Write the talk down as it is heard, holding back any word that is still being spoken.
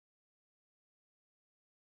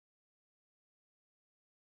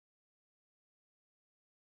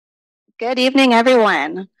Good evening,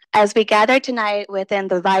 everyone. As we gather tonight within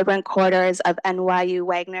the vibrant corridors of NYU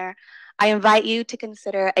Wagner, I invite you to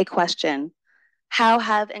consider a question. How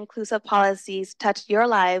have inclusive policies touched your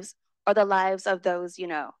lives or the lives of those you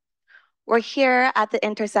know? We're here at the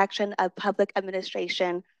intersection of public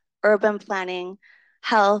administration, urban planning,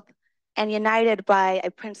 health, and united by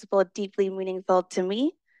a principle deeply meaningful to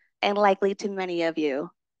me and likely to many of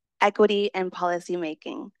you, equity and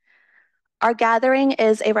policymaking. Our gathering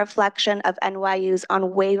is a reflection of NYU's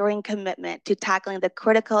unwavering commitment to tackling the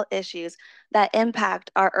critical issues that impact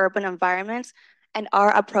our urban environments and our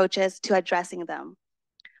approaches to addressing them.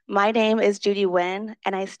 My name is Judy Nguyen,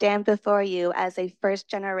 and I stand before you as a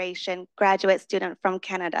first-generation graduate student from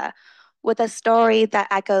Canada with a story that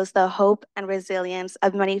echoes the hope and resilience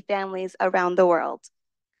of many families around the world.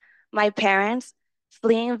 My parents,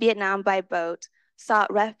 fleeing Vietnam by boat,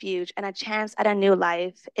 sought refuge and a chance at a new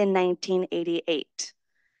life in 1988.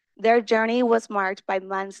 Their journey was marked by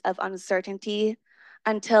months of uncertainty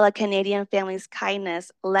until a Canadian family's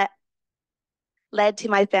kindness led to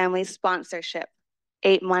my family's sponsorship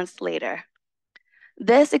 8 months later.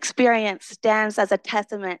 This experience stands as a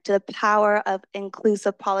testament to the power of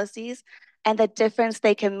inclusive policies and the difference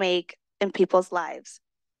they can make in people's lives.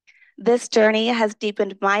 This journey has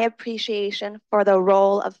deepened my appreciation for the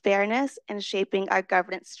role of fairness in shaping our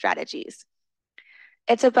governance strategies.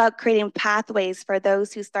 It's about creating pathways for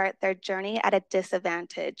those who start their journey at a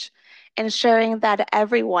disadvantage, ensuring that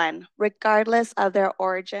everyone, regardless of their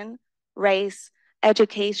origin, race,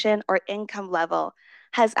 education, or income level,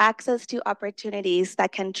 has access to opportunities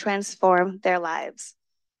that can transform their lives.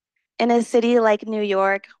 In a city like New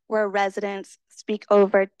York, where residents speak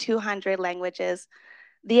over 200 languages,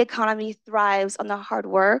 the economy thrives on the hard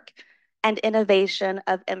work and innovation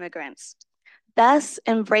of immigrants. Thus,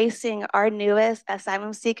 embracing our newest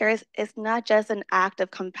asylum seekers is not just an act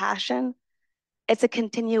of compassion, it's a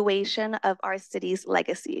continuation of our city's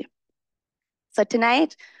legacy. So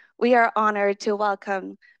tonight, we are honored to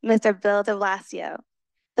welcome Mr. Bill de Blasio,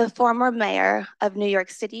 the former mayor of New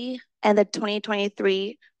York City and the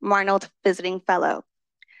 2023 Marnold Visiting Fellow.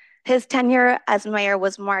 His tenure as mayor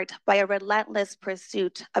was marked by a relentless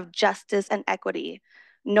pursuit of justice and equity,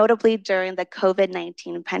 notably during the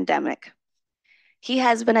COVID-19 pandemic. He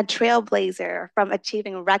has been a trailblazer from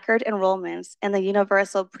achieving record enrollments in the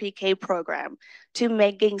Universal Pre-K program to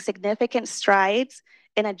making significant strides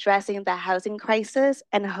in addressing the housing crisis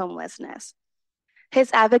and homelessness.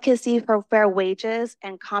 His advocacy for fair wages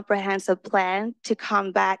and comprehensive plan to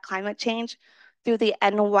combat climate change through the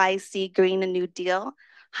NYC Green New Deal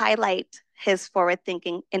highlight his forward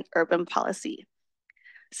thinking in urban policy.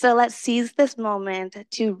 So let's seize this moment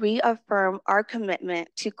to reaffirm our commitment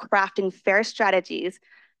to crafting fair strategies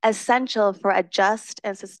essential for a just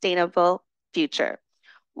and sustainable future,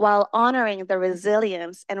 while honoring the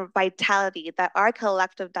resilience and vitality that our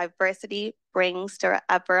collective diversity brings to our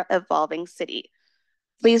ever-evolving city.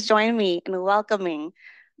 Please join me in welcoming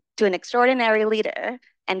to an extraordinary leader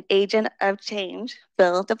and agent of change,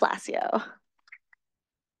 Bill de Blasio.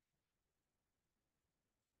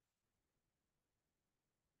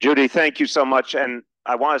 Judy, thank you so much. And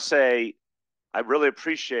I want to say, I really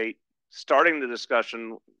appreciate starting the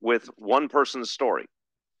discussion with one person's story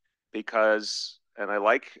because,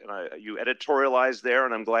 you editorialized there,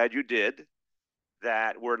 and I'm glad you did,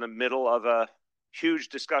 that we're in the middle of a huge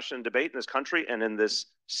discussion and debate in this country and in this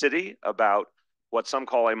city about what some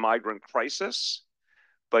call a migrant crisis,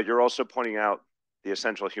 but you're also pointing out the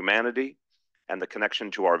essential humanity and the connection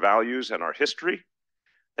to our values and our history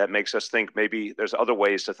that makes us think maybe there's other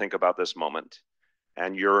ways to think about this moment.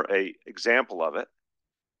 And you're an example of it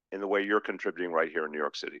in the way you're contributing right here in New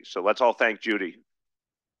York City. So let's all thank Judy.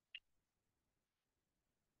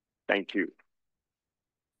 Thank you.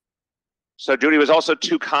 So Judy was also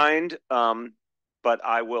too kind, but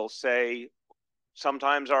I will say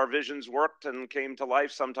sometimes our visions worked and came to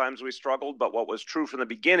life. Sometimes we struggled, but what was true from the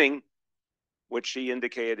beginning, which she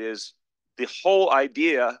indicated, is the whole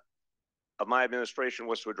idea of my administration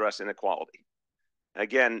was to address inequality.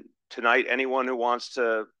 Again, tonight, anyone who wants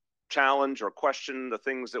to challenge or question the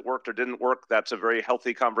things that worked or didn't work, that's a very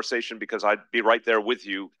healthy conversation because I'd be right there with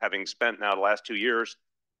you, having spent now the last 2 years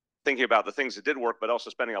thinking about the things that did work, but also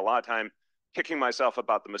spending a lot of time kicking myself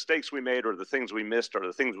about the mistakes we made or the things we missed or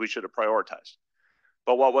the things we should have prioritized.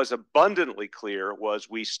 But what was abundantly clear was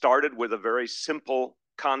we started with a very simple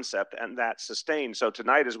concept and that sustained. So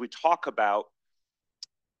tonight, as we talk about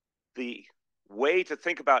the way to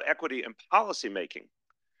think about equity and policymaking,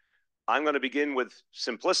 I'm going to begin with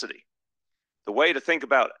simplicity. The way to think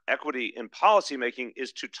about equity in policymaking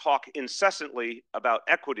is to talk incessantly about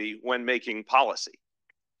equity when making policy.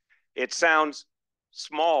 It sounds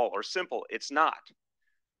small or simple. It's not.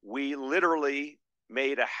 We literally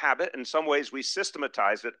made a habit. In some ways, we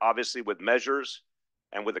systematized it, obviously with measures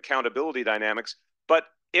and with accountability dynamics. But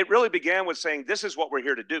it really began with saying, this is what we're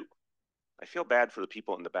here to do. I feel bad for the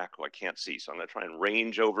people in the back who I can't see, so I'm going to try and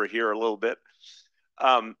range over here a little bit.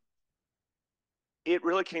 It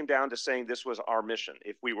really came down to saying this was our mission.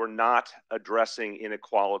 If we were not addressing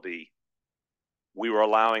inequality, we were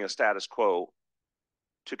allowing a status quo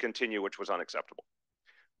to continue, which was unacceptable.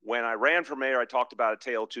 When I ran for mayor, I talked about A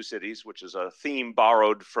Tale of Two Cities, which is a theme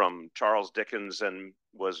borrowed from Charles Dickens and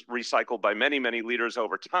was recycled by many, many leaders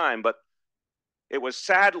over time. But it was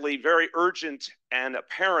sadly very urgent and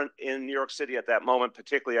apparent in New York City at that moment,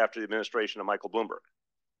 particularly after the administration of Michael Bloomberg.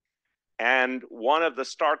 And one of the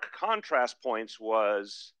stark contrast points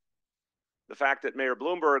was the fact that Mayor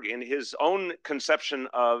Bloomberg, in his own conception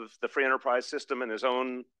of the free enterprise system and his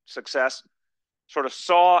own success, sort of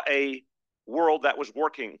saw a world that was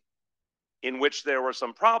working, in which there were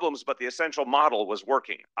some problems, but the essential model was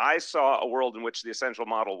working. I saw a world in which the essential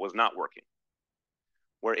model was not working,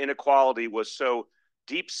 where inequality was so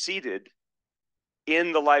deep-seated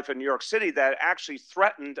in the life of New York City that actually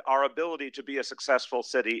threatened our ability to be a successful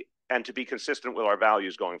city and to be consistent with our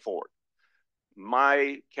values going forward.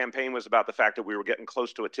 My campaign was about the fact that we were getting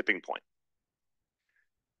close to a tipping point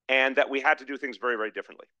and that we had to do things very, very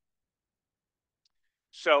differently.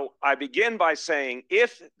 So I begin by saying,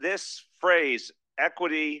 if this phrase,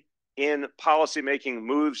 equity in policymaking,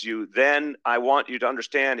 moves you, then I want you to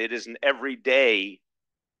understand it is an everyday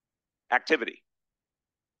activity.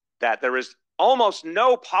 That there is almost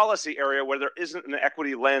no policy area where there isn't an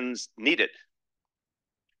equity lens needed.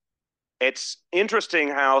 It's interesting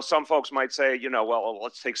how some folks might say, you know, well,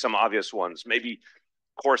 let's take some obvious ones, maybe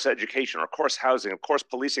course education or course housing, of course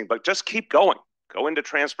policing, but just keep going. Go into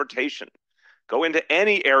transportation. Go into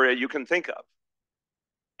any area you can think of.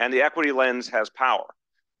 And the equity lens has power.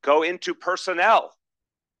 Go into personnel,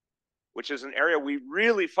 which is an area we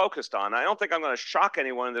really focused on. I don't think I'm going to shock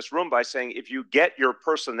anyone in this room by saying if you get your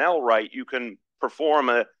personnel right, you can perform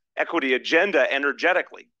an equity agenda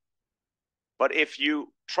energetically. But if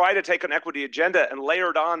you try to take an equity agenda and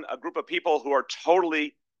layer it on a group of people who are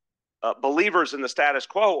totally believers in the status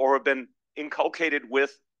quo or have been inculcated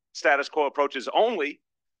with status quo approaches only,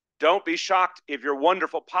 don't be shocked if your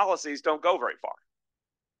wonderful policies don't go very far.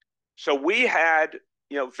 So we had,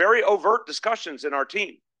 very overt discussions in our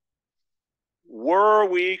team. Were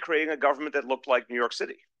we creating a government that looked like New York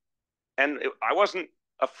City? And I wasn't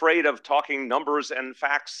afraid of talking numbers and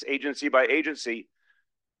facts agency by agency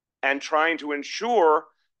and trying to ensure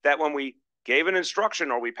that when we gave an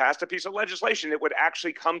instruction or we passed a piece of legislation, it would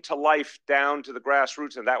actually come to life down to the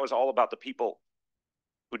grassroots. And that was all about the people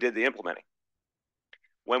who did the implementing.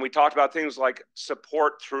 When we talked about things like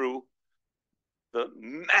support through the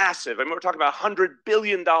massive, we're talking about $100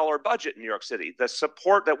 billion budget in New York City, the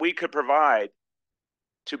support that we could provide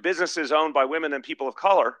to businesses owned by women and people of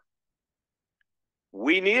color,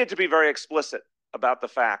 we needed to be very explicit about the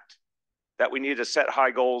fact that we needed to set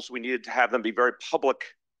high goals. We needed to have them be very public.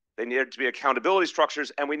 They needed to be accountability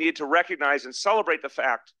structures, and we needed to recognize and celebrate the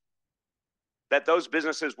fact that those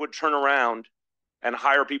businesses would turn around and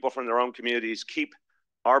hire people from their own communities, keep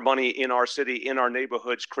our money in our city, in our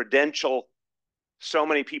neighborhoods, credential so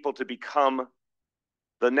many people to become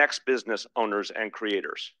the next business owners and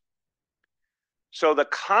creators. So the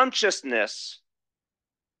consciousness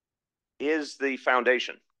is the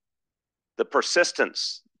foundation, the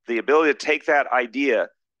persistence, the ability to take that idea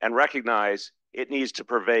and recognize it needs to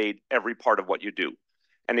pervade every part of what you do.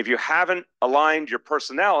 And if you haven't aligned your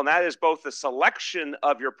personnel, and that is both the selection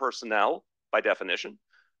of your personnel, by definition,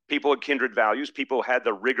 people with kindred values, people who had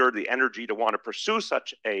the rigor, the energy to want to pursue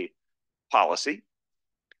such a policy,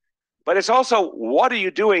 but it's also what are you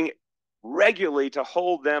doing regularly to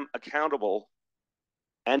hold them accountable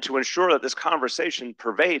and to ensure that this conversation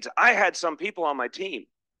pervades. I had some people on my team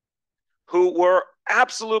who were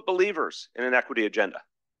absolute believers in an equity agenda,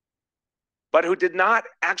 but who did not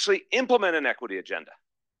actually implement an equity agenda,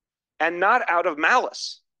 and not out of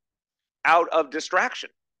malice, out of distraction.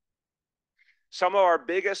 Some of our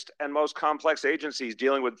biggest and most complex agencies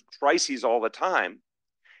dealing with crises all the time,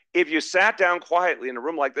 if you sat down quietly in a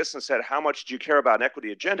room like this and said, how much do you care about an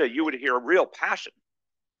equity agenda, you would hear real passion.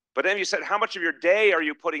 But then if you said, how much of your day are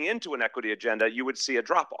you putting into an equity agenda, you would see a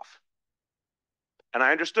drop-off. And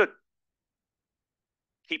I understood.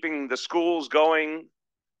 Keeping the schools going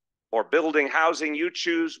or building housing, you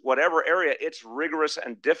choose whatever area, it's rigorous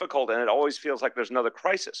and difficult, and it always feels like there's another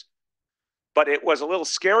crisis. But it was a little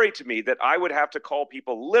scary to me that I would have to call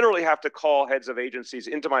people, literally have to call heads of agencies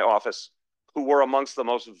into my office who were amongst the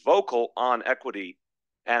most vocal on equity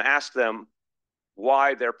and asked them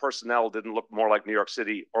why their personnel didn't look more like New York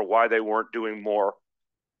City or why they weren't doing more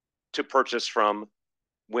to purchase from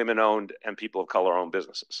women-owned and people of color-owned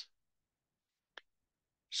businesses.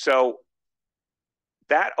 So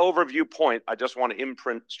that overview point, I just want to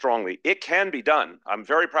imprint strongly. It can be done. I'm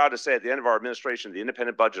very proud to say at the end of our administration, the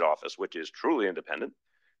Independent Budget Office, which is truly independent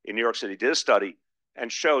in New York City, did a study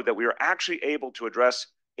and showed that we were actually able to address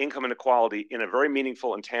income inequality in a very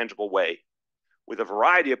meaningful and tangible way with a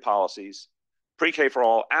variety of policies, pre-K for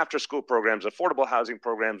all, after-school programs, affordable housing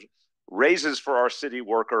programs, raises for our city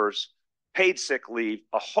workers, paid sick leave,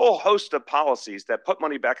 a whole host of policies that put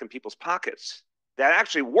money back in people's pockets that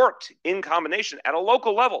actually worked in combination at a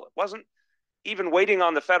local level. It wasn't even waiting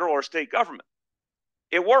on the federal or state government.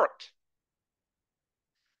 It worked.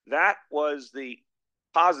 That was the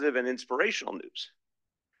positive and inspirational news.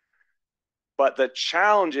 But the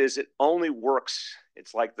challenge is it only works.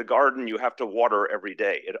 It's like the garden you have to water every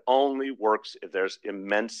day. It only works if there's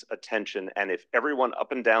immense attention and if everyone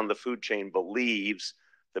up and down the food chain believes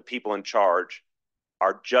the people in charge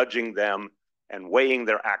are judging them and weighing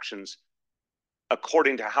their actions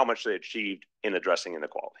according to how much they achieved in addressing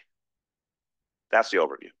inequality. That's the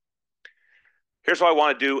overview. Here's what I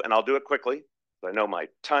want to do, and I'll do it quickly. I know my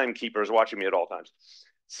timekeeper is watching me at all times.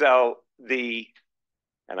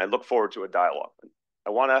 And I look forward to a dialogue. I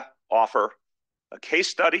want to offer a case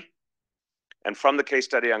study, and from the case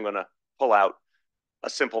study, I'm going to pull out a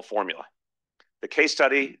simple formula. The case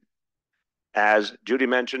study, as Judy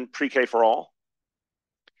mentioned, pre-K for all,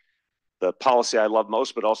 the policy I love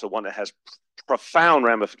most, but also one that has profound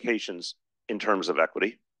ramifications in terms of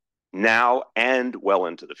equity, now and well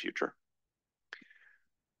into the future.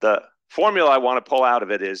 The formula I want to pull out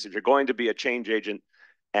of it is if you're going to be a change agent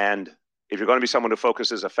and if you're going to be someone who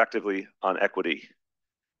focuses effectively on equity,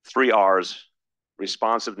 3 R's,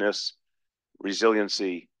 responsiveness,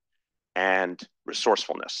 resiliency, and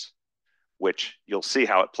resourcefulness, which you'll see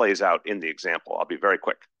how it plays out in the example. I'll be very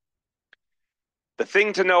quick. The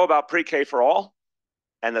thing to know about pre-K for all,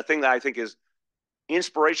 and the thing that I think is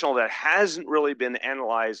inspirational that hasn't really been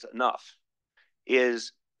analyzed enough,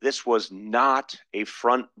 is this was not a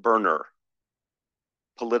front burner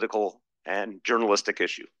political and journalistic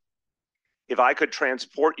issue. If I could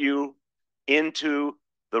transport you into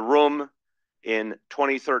the room in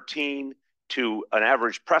 2013 to an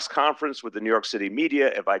average press conference with the New York City media,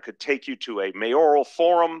 if I could take you to a mayoral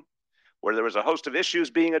forum where there was a host of issues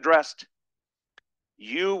being addressed,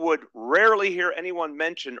 you would rarely hear anyone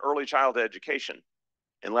mention early childhood education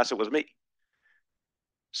unless it was me.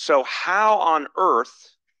 So how on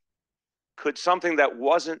earth could something that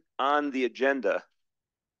wasn't on the agenda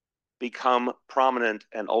become prominent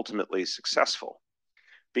and ultimately successful?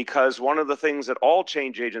 Because one of the things that all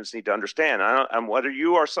change agents need to understand, and whether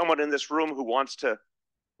you are someone in this room who wants to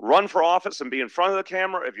run for office and be in front of the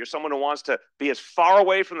camera, if you're someone who wants to be as far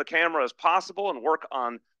away from the camera as possible and work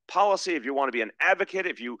on policy, if you want to be an advocate,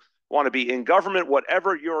 if you want to be in government,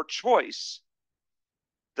 whatever your choice,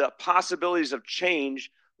 the possibilities of change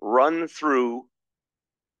run through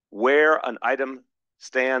where an item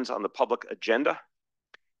stands on the public agenda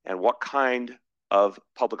and what kind of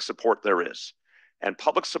public support there is. And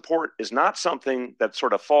public support is not something that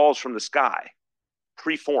sort of falls from the sky,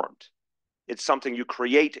 preformed. It's something you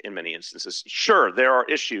create in many instances. Sure, there are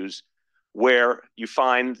issues where you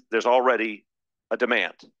find there's already a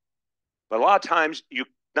demand. But a lot of times you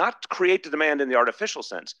not create the demand in the artificial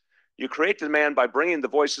sense. You create the demand by bringing the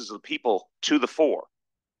voices of the people to the fore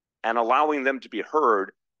and allowing them to be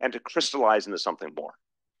heard and to crystallize into something more.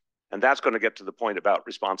 And that's going to get to the point about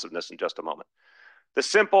responsiveness in just a moment. The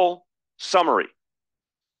simple summary.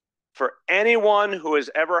 For anyone who has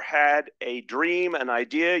ever had a dream, an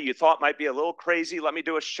idea you thought might be a little crazy, let me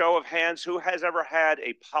do a show of hands. Who has ever had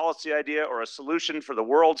a policy idea or a solution for the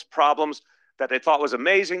world's problems that they thought was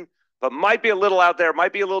amazing, but might be a little out there,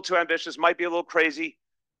 might be a little too ambitious, might be a little crazy?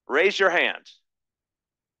 Raise your hand.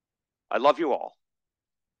 I love you all.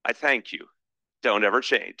 I thank you. Don't ever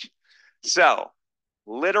change. So,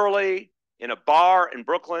 literally in a bar in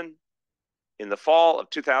Brooklyn in the fall of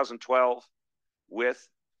 2012 with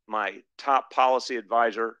my top policy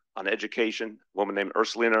advisor on education, a woman named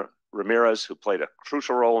Ursulina Ramirez, who played a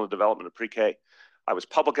crucial role in the development of pre-K. I was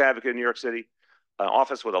public advocate in New York City, an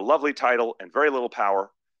office with a lovely title and very little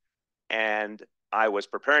power. And I was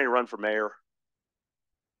preparing to run for mayor.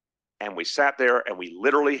 And we sat there and we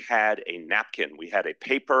literally had a napkin. We had a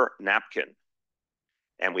paper napkin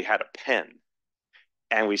and we had a pen.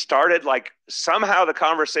 And we started like, somehow the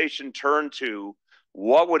conversation turned to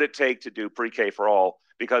what would it take to do pre-K for all?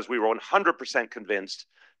 Because we were 100% convinced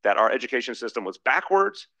that our education system was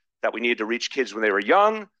backwards, that we needed to reach kids when they were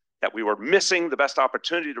young, that we were missing the best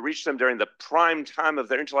opportunity to reach them during the prime time of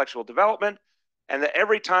their intellectual development, and that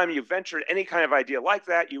every time you ventured any kind of idea like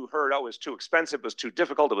that, you heard, oh, it was too expensive, it was too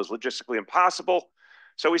difficult, it was logistically impossible.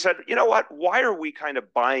 So we said, you know what, why are we kind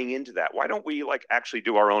of buying into that? Why don't we like actually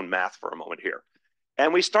do our own math for a moment here?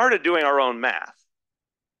 And we started doing our own math.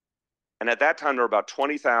 And at that time, there were about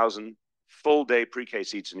 20,000 full-day pre-K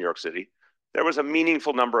seats in New York City. There was a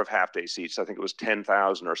meaningful number of half-day seats. I think it was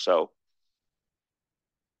 10,000 or so.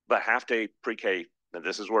 But half-day pre-K, and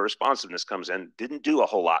this is where responsiveness comes in, didn't do a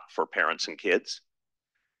whole lot for parents and kids.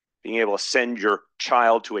 Being able to send your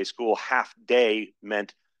child to a school half-day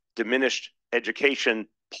meant diminished education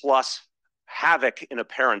plus havoc in a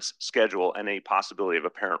parent's schedule and a possibility of a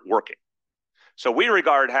parent working. So we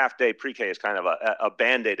regard half-day pre-K as kind of a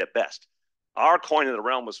Band-Aid at best. Our coin in the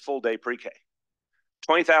realm was full-day pre-K.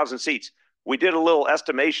 20,000 seats. We did a little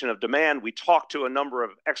estimation of demand. We talked to a number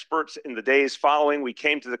of experts in the days following. We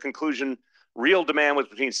came to the conclusion real demand was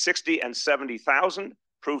between 60 and 70,000,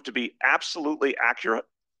 proved to be absolutely accurate.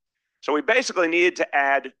 So we basically needed to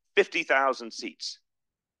add 50,000 seats.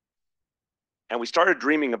 And we started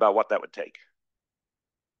dreaming about what that would take.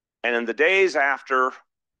 And in the days after,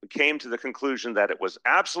 we came to the conclusion that it was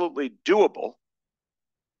absolutely doable.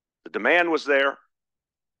 The demand was there,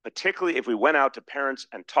 particularly if we went out to parents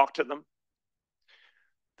and talked to them,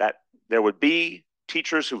 that there would be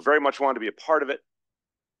teachers who very much wanted to be a part of it,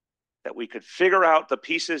 that we could figure out the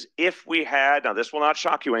pieces if we had, now this will not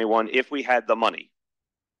shock you anyone, if we had the money.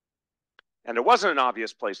 And there wasn't an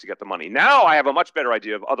obvious place to get the money. Now I have a much better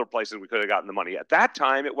idea of other places we could have gotten the money. At that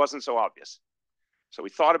time, it wasn't so obvious. So we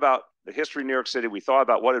thought about the history of New York City. We thought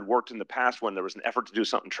about what had worked in the past when there was an effort to do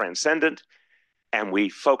something transcendent. And we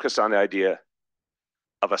focused on the idea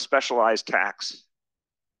of a specialized tax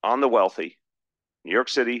on the wealthy, New York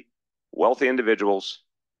City, wealthy individuals,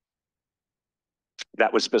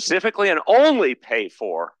 that would specifically and only pay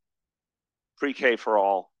for pre-K for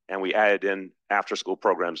all, and we added in after-school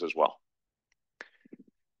programs as well.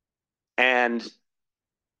 And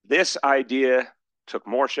this idea took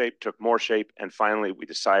more shape, and finally we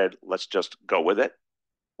decided, let's just go with it.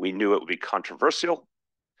 We knew it would be controversial.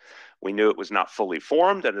 We knew it was not fully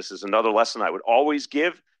formed, and this is another lesson I would always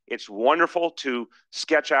give. It's wonderful to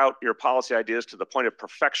sketch out your policy ideas to the point of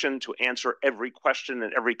perfection, to answer every question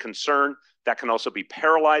and every concern. That can also be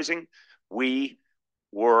paralyzing. We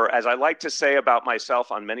were, as I like to say about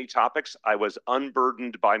myself on many topics, I was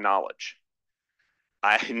unburdened by knowledge.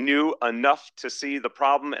 I knew enough to see the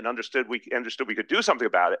problem and understood we could do something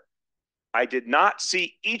about it. I did not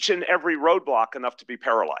see each and every roadblock enough to be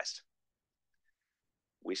paralyzed.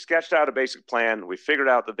 We sketched out a basic plan. We figured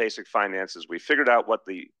out the basic finances. We figured out what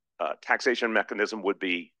the taxation mechanism would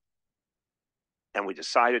be. And we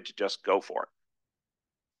decided to just go for it.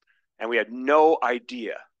 And we had no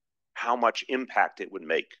idea how much impact it would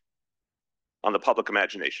make on the public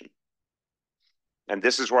imagination. And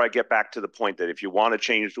this is where I get back to the point that if you want to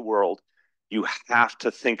change the world, you have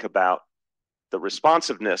to think about the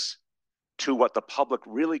responsiveness to what the public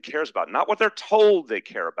really cares about, not what they're told they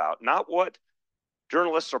care about, not what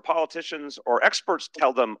journalists or politicians or experts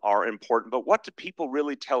tell them are important, but what do people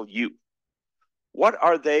really tell you? What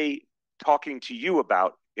are they talking to you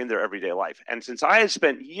about in their everyday life? And since I had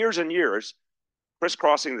spent years and years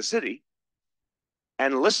crisscrossing the city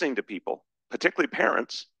and listening to people, particularly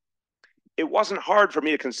parents, it wasn't hard for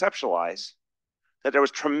me to conceptualize that there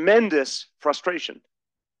was tremendous frustration,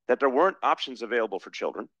 that there weren't options available for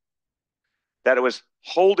children, that it was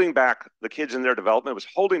holding back the kids in their development, it was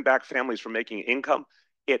holding back families from making income.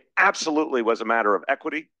 It absolutely was a matter of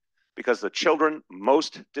equity, because the children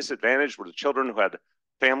most disadvantaged were the children who had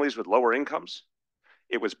families with lower incomes.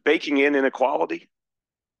 It was baking in inequality.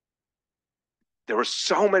 There were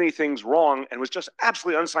so many things wrong, and it was just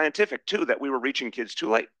absolutely unscientific too that we were reaching kids too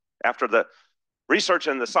late, after the research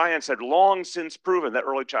and the science had long since proven that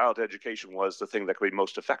early childhood education was the thing that could be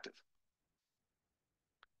most effective.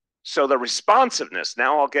 So the responsiveness,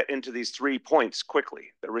 now I'll get into these 3 points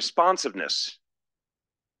quickly. The responsiveness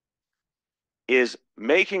is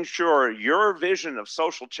making sure your vision of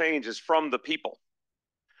social change is from the people.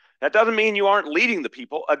 That doesn't mean you aren't leading the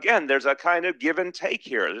people. Again, there's a kind of give and take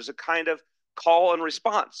here. There's a kind of call and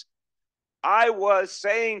response. I was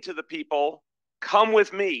saying to the people, come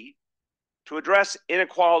with me to address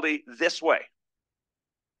inequality this way.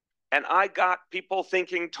 And I got people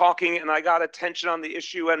thinking, talking, and I got attention on the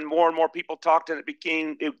issue, and more people talked, and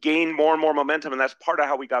it gained more and more momentum. And that's part of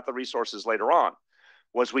how we got the resources later on,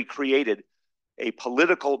 was we created a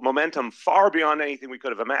political momentum far beyond anything we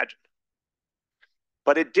could have imagined.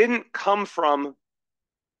 But it didn't come from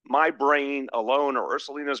my brain alone or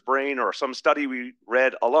Ursulina's brain or some study we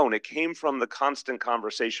read alone. It came from the constant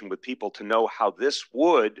conversation with people to know how this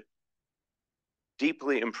would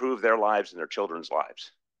deeply improve their lives and their children's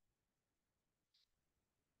lives.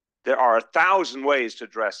 There are 1,000 ways to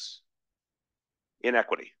address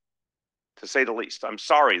inequity, to say the least. I'm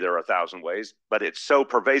sorry there are 1,000 ways, but it's so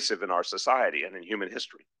pervasive in our society and in human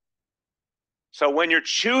history. So when you're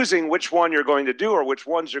choosing which one you're going to do or which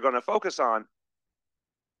ones you're going to focus on,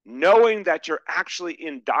 knowing that you're actually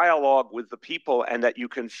in dialogue with the people and that you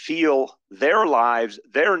can feel their lives,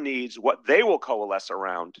 their needs, what they will coalesce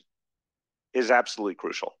around is absolutely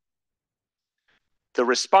crucial. The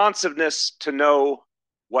responsiveness to know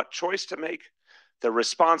what choice to make, the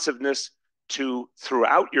responsiveness to,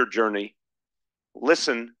 throughout your journey,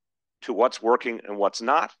 listen to what's working and what's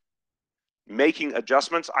not, making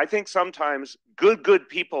adjustments. I think sometimes good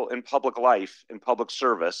people in public life, in public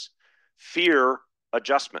service, fear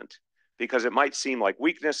adjustment because it might seem like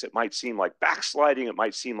weakness, it might seem like backsliding, it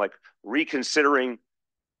might seem like reconsidering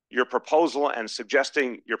your proposal and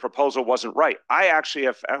suggesting your proposal wasn't right. I actually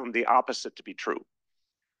have found the opposite to be true.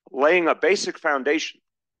 Laying a basic foundation,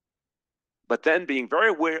 but then being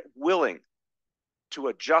very willing to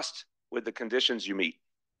adjust with the conditions you meet.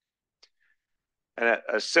 And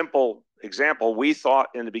a simple example, we thought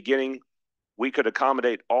in the beginning we could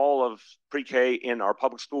accommodate all of pre-K in our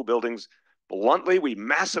public school buildings. Bluntly, we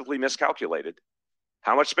massively miscalculated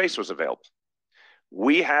how much space was available.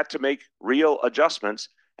 We had to make real adjustments,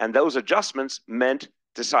 and those adjustments meant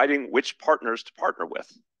deciding which partners to partner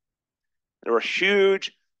with. There were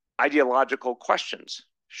huge ideological questions.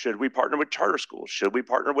 Should we partner with charter schools? Should we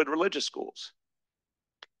partner with religious schools?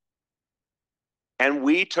 And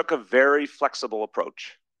we took a very flexible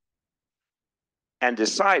approach and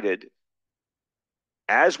decided,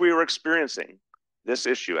 as we were experiencing this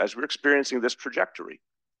issue, as we were experiencing this trajectory,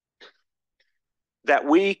 that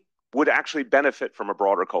we would actually benefit from a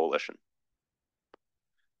broader coalition.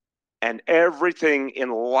 And everything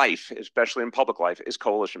in life, especially in public life, is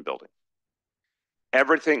coalition building.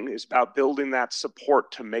 Everything is about building that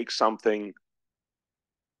support to make something,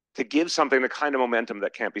 to give something the kind of momentum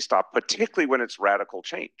that can't be stopped, particularly when it's radical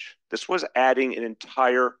change. This was adding an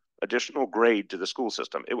entire additional grade to the school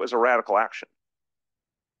system. It was a radical action.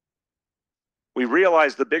 We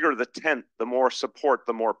realized the bigger the tent, the more support,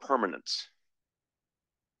 the more permanence.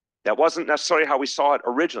 That wasn't necessarily how we saw it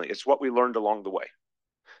originally. It's what we learned along the way.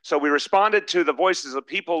 So we responded to the voices of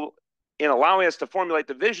people in allowing us to formulate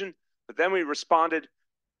the vision, but then we responded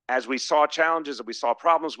as we saw challenges and we saw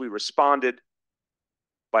problems, we responded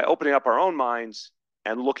by opening up our own minds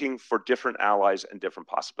and looking for different allies and different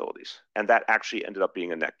possibilities. And that actually ended up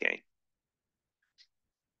being a net gain.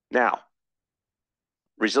 Now,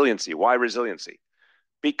 resiliency. Why resiliency?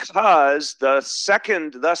 Because the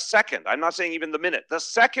second, I'm not saying even the minute, the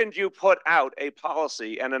second you put out a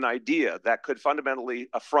policy and an idea that could fundamentally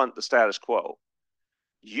affront the status quo,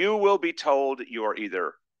 you will be told you are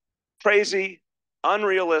either crazy,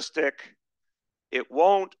 unrealistic, it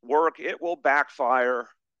won't work, it will backfire,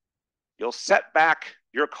 you'll set back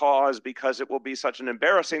your cause because it will be such an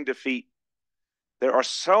embarrassing defeat. There are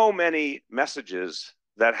so many messages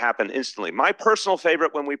that happen instantly. My personal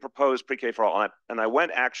favorite when we proposed pre-K for all, and I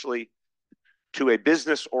went actually to a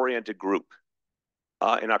business-oriented group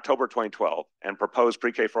in October 2012 and proposed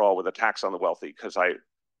pre-K for all with a tax on the wealthy because I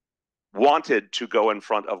wanted to go in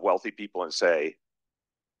front of wealthy people and say,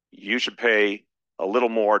 you should pay a little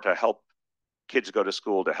more to help kids go to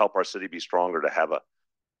school, to help our city be stronger, to have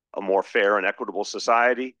a more fair and equitable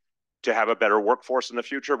society, to have a better workforce in the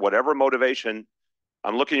future, whatever motivation.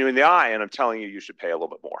 I'm looking you in the eye and I'm telling you, you should pay a little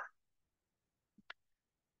bit more.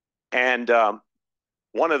 And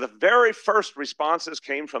one of the very first responses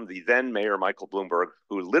came from the then Mayor, Michael Bloomberg,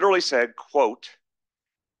 who literally said, quote,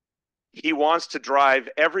 he wants to drive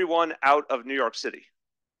everyone out of New York City.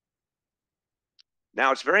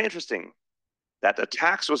 Now, it's very interesting that the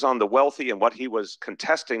tax was on the wealthy, and what he was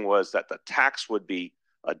contesting was that the tax would be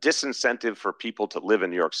a disincentive for people to live in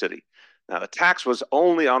New York City. Now, the tax was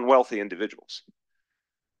only on wealthy individuals,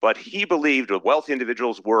 but he believed that wealthy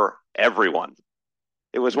individuals were everyone.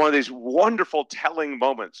 It was one of these wonderful telling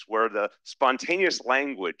moments where the spontaneous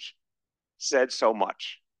language said so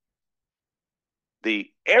much.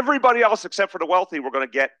 Everybody else except for the wealthy were going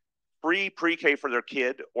to get free pre-K for their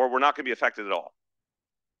kid, or we're not going to be affected at all.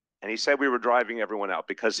 And he said we were driving everyone out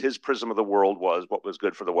because his prism of the world was what was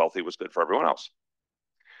good for the wealthy was good for everyone else.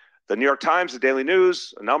 The New York Times, the Daily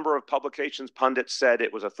News, a number of publications, pundits said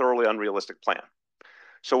it was a thoroughly unrealistic plan.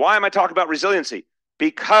 So why am I talking about resiliency?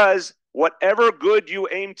 Because whatever good you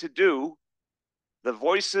aim to do, The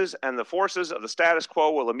voices and the forces of the status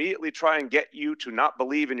quo will immediately try and get you to not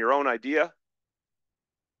believe in your own idea.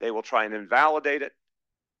 They will try and invalidate it.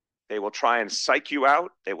 They will try and psych you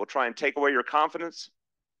out. They will try and take away your confidence.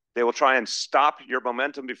 They will try and stop your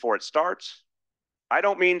momentum before it starts. I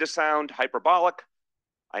don't mean to sound hyperbolic.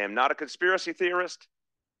 I am not a conspiracy theorist.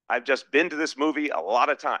 I've just been to this movie a lot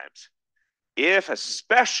of times.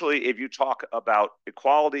 Especially if you talk about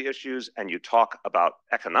equality issues and you talk about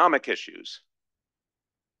economic issues,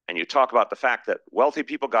 and you talk about the fact that wealthy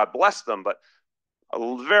people, God bless them, but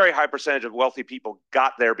a very high percentage of wealthy people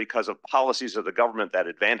got there because of policies of the government that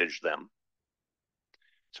advantaged them.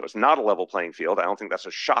 So it's not a level playing field. I don't think that's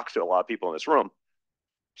a shock to a lot of people in this room.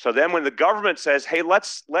 So then when the government says, hey,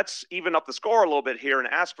 let's even up the score a little bit here and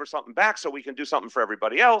ask for something back so we can do something for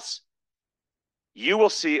everybody else, you will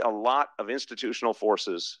see a lot of institutional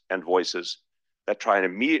forces and voices that try and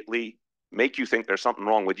immediately make you think there's something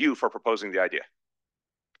wrong with you for proposing the idea.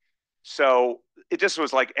 So it just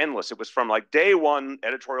was like endless. It was from like day one,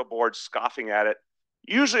 editorial boards scoffing at it,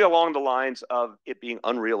 usually along the lines of it being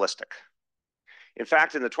unrealistic. In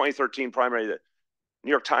fact, in the 2013 primary, the New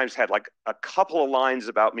York Times had like a couple of lines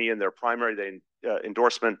about me in their primary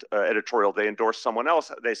endorsement editorial. They endorsed someone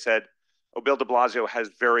else. They said, oh, Bill de Blasio has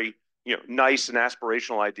very nice and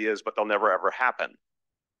aspirational ideas, but they'll never, ever happen.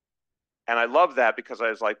 And I love that because I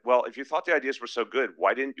was like, well, if you thought the ideas were so good,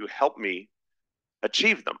 why didn't you help me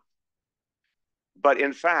achieve them? But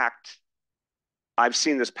in fact, I've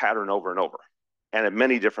seen this pattern over and over and at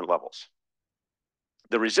many different levels.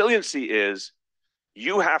 The resiliency is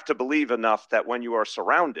you have to believe enough that when you are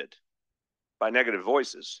surrounded by negative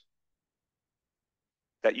voices,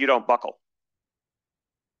 that you don't buckle.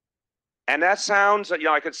 And that sounds,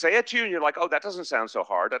 I could say it to you and you're like, oh, that doesn't sound so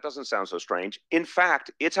hard. That doesn't sound so strange. In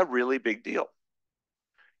fact, it's a really big deal.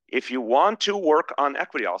 If you want to work on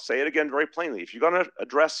equity, I'll say it again very plainly. If you're going to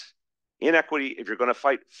address inequity, if you're going to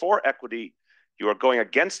fight for equity, you are going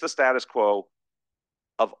against the status quo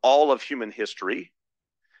of all of human history.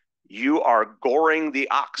 You are goring the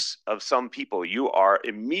ox of some people. You are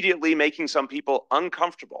immediately making some people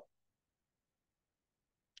uncomfortable.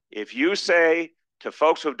 If you say to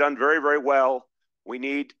folks who have done very, very well, we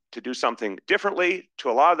need to do something differently,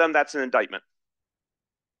 to a lot of them, that's an indictment.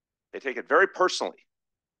 They take it very personally.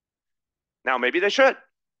 Now, maybe they should.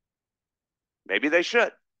 Maybe they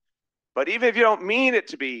should. But even if you don't mean it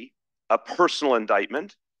to be a personal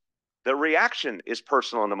indictment, the reaction is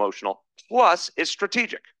personal and emotional, plus it's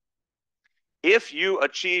strategic. If you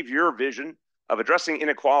achieve your vision of addressing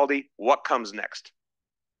inequality, what comes next?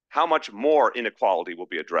 How much more inequality will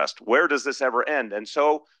be addressed? Where does this ever end? And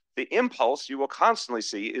so the impulse you will constantly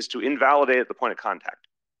see is to invalidate at the point of contact.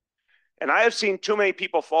 And I have seen too many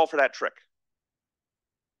people fall for that trick.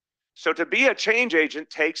 So to be a change agent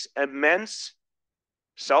takes immense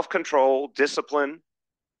self-control, discipline,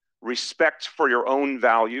 respect for your own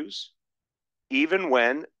values, even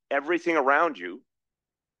when everything around you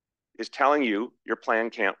is telling you your plan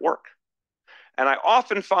can't work. And I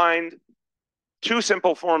often find two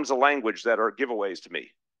simple forms of language that are giveaways to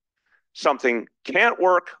me. Something can't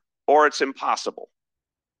work or it's impossible.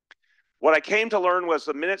 What I came to learn was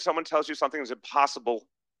the minute someone tells you something is impossible,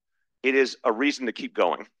 it is a reason to keep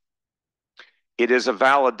going. It is a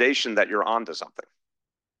validation that you're onto something.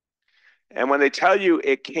 And when they tell you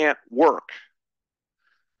it can't work,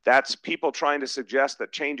 that's people trying to suggest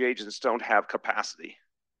that change agents don't have capacity,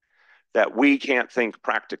 that we can't think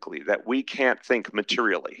practically, that we can't think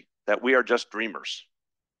materially, that we are just dreamers.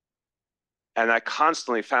 And I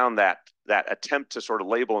constantly found that attempt to sort of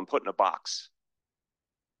label and put in a box.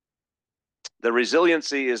 The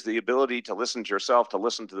resiliency is the ability to listen to yourself, to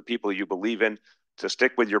listen to the people you believe in, to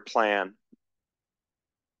stick with your plan,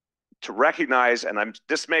 to recognize, and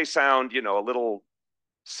this may sound, a little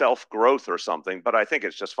self-growth or something, but I think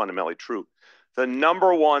it's just fundamentally true. The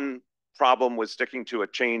number one problem with sticking to a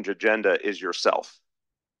change agenda is yourself.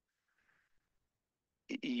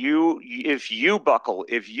 If you buckle,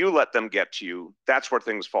 if you let them get to you, that's where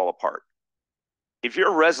things fall apart. If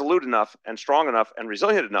you're resolute enough and strong enough and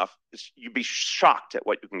resilient enough, you'd be shocked at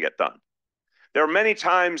what you can get done. There are many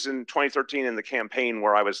times in 2013 in the campaign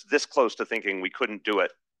where I was this close to thinking we couldn't do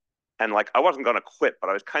it. And I wasn't going to quit, but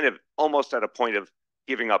I was kind of almost at a point of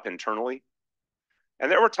giving up internally.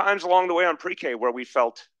 And there were times along the way on pre-K where we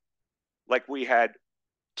felt like we had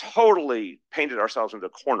totally painted ourselves into a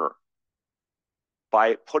corner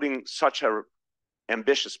by putting such an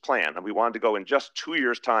ambitious plan. And we wanted to go in just 2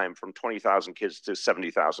 years' time from 20,000 kids to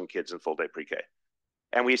 70,000 kids in full-day pre-K.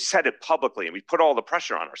 And we said it publicly, and we put all the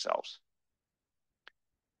pressure on ourselves.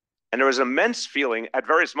 And there was an immense feeling at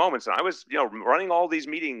various moments. And I was, running all these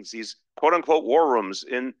meetings, these quote unquote war rooms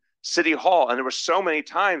in City Hall. And there were so many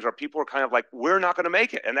times where people were kind of like, we're not going to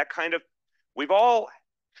make it. And that kind of, we've all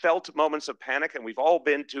felt moments of panic, and we've all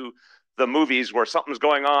been to the movies where something's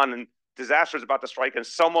going on and disaster is about to strike and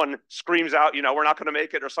someone screams out, we're not going to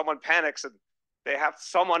make it, or someone panics and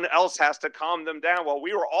someone else has to calm them down. Well,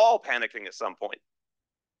 we were all panicking at some point.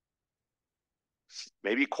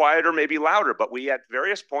 Maybe quieter, maybe louder, but we at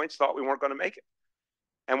various points thought we weren't going to make it.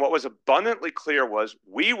 And what was abundantly clear was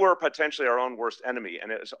we were potentially our own worst enemy.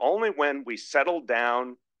 And it was only when we settled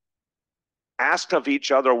down, asked of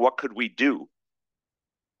each other, what could we do?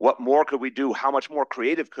 What more could we do? How much more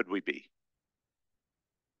creative could we be?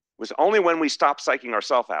 It was only when we stopped psyching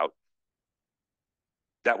ourselves out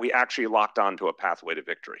that we actually locked onto a pathway to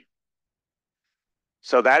victory.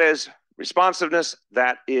 So that is responsiveness,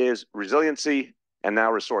 that is resiliency, and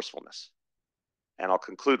now resourcefulness. And I'll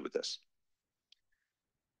conclude with this.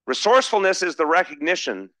 Resourcefulness is the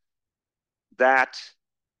recognition that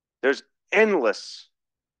there's endless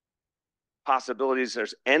possibilities,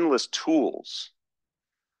 there's endless tools.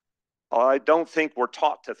 I don't think we're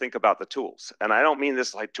taught to think about the tools. And I don't mean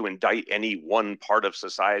this like to indict any one part of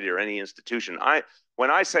society or any institution.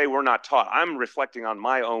 When I say we're not taught, I'm reflecting on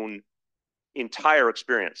my own entire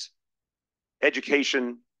experience.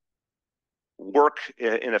 Education, work,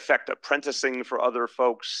 in effect, apprenticing for other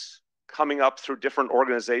folks, coming up through different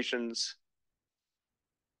organizations.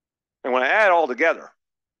 And when I add it all together,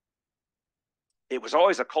 it was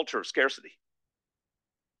always a culture of scarcity.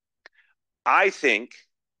 I think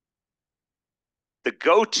the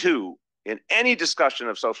go-to in any discussion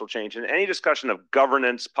of social change, in any discussion of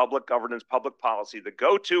governance, public policy, the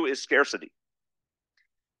go-to is scarcity.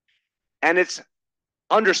 And it's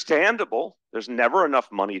understandable. There's never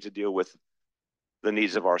enough money to deal with the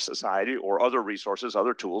needs of our society or other resources,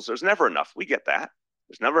 other tools. There's never enough. We get that.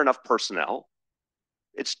 There's never enough personnel.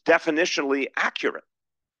 It's definitionally accurate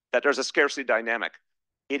that there's a scarcity dynamic.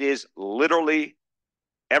 It is literally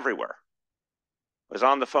everywhere. I was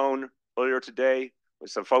on the phone earlier today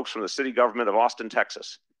with some folks from the city government of Austin,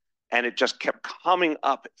 Texas, and it just kept coming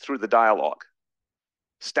up through the dialogue.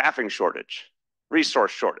 Staffing shortage,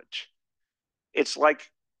 resource shortage. It's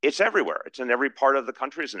like, it's everywhere. It's in every part of the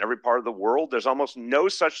country. It's in every part of the world. There's almost no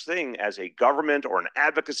such thing as a government or an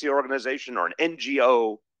advocacy organization or an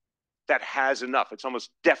NGO that has enough. It's almost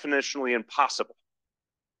definitionally impossible.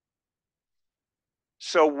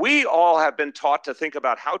 So we all have been taught to think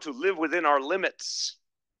about how to live within our limits,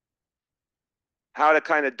 how to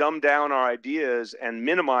kind of dumb down our ideas and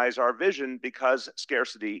minimize our vision because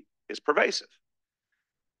scarcity is pervasive.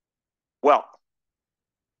 Well,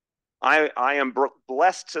 I am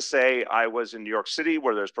blessed to say I was in New York City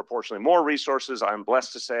where there's proportionally more resources. I'm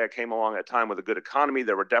blessed to say I came along at a time with a good economy.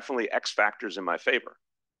 There were definitely X factors in my favor.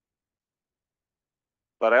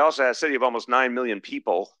 But I also had a city of almost 9 million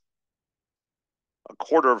people, a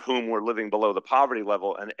quarter of whom were living below the poverty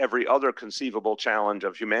level, and every other conceivable challenge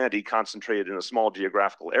of humanity concentrated in a small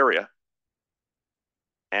geographical area.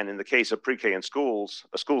 And in the case of pre-K and schools,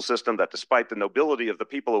 a school system that, despite the nobility of the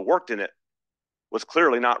people who worked in it, was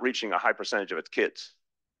clearly not reaching a high percentage of its kids.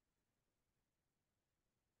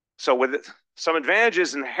 So with some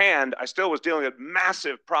advantages in hand, I still was dealing with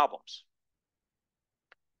massive problems.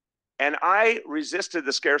 And I resisted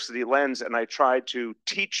the scarcity lens, and I tried to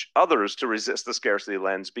teach others to resist the scarcity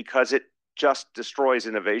lens because it just destroys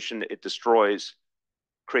innovation. It destroys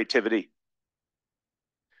creativity.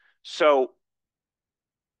 So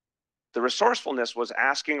the resourcefulness was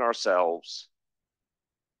asking ourselves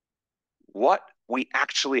what we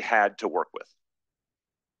actually had to work with,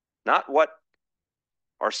 not what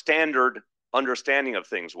our standard understanding of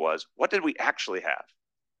things was. What did we actually have?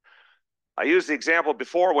 I used the example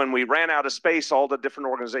before when we ran out of space, all the different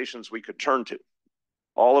organizations we could turn to,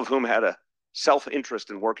 all of whom had a self-interest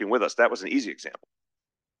in working with us. That was an easy example.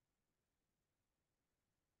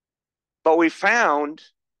 But we found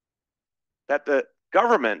that the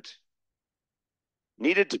government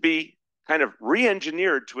needed to be kind of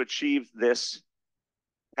re-engineered to achieve this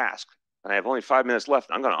task. And I have only 5 minutes left.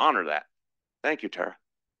 I'm going to honor that. Thank you, Tara.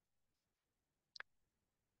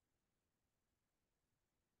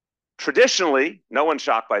 Traditionally, no one's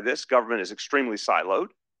shocked by this, government is extremely siloed.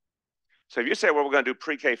 So if you say, well, we're going to do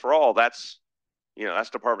pre-K for all, that's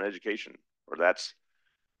Department of Education, or that's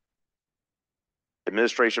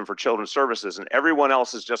Administration for Children's Services, and everyone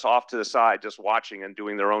else is just off to the side, just watching and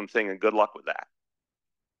doing their own thing, and good luck with that.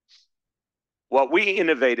 What we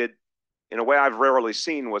innovated in a way I've rarely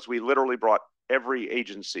seen was we literally brought every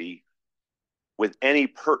agency with any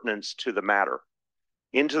pertinence to the matter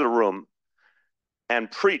into the room and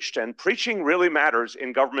preached, and preaching really matters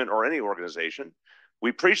in government or any organization.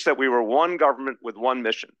 We preached that we were one government with one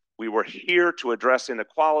mission. We were here to address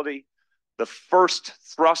inequality. The first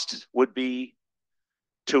thrust would be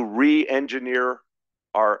to re-engineer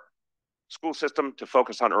our school system to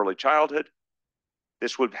focus on early childhood.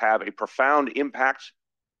 This would have a profound impact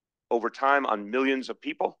over time on millions of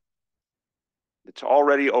people. It's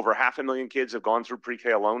already over 500,000 kids have gone through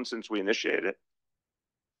pre-K alone since we initiated it.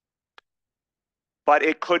 But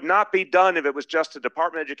it could not be done if it was just a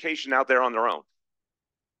Department of Education out there on their own.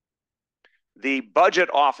 The budget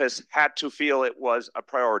office had to feel it was a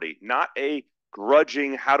priority, not a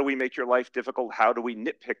grudging, how do we make your life difficult, how do we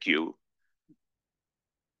nitpick you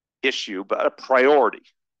issue, but a priority.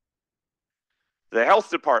 The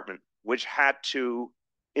health department, which had to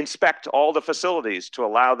inspect all the facilities to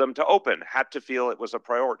allow them to open, had to feel it was a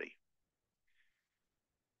priority.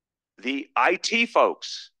 The IT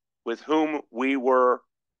folks on whom we were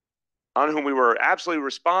absolutely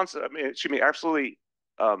responsive, absolutely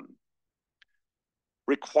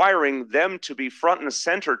requiring them to be front and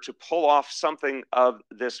center to pull off something of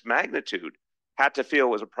this magnitude, had to feel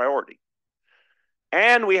it was a priority.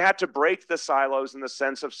 And we had to break the silos in the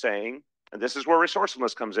sense of saying, and this is where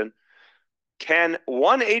resourcefulness comes in, can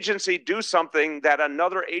one agency do something that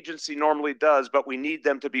another agency normally does, but we need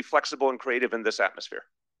them to be flexible and creative in this atmosphere?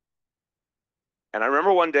 And I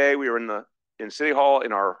remember one day we were in City Hall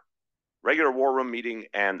in our regular war room meeting,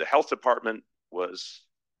 and the health department was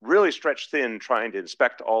really stretched thin trying to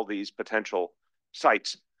inspect all these potential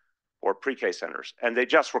sites or pre-K centers. And they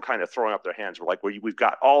just were kind of throwing up their hands. We're like, we've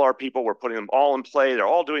got all our people, we're putting them all in play, they're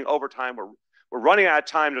all doing overtime, we're running out of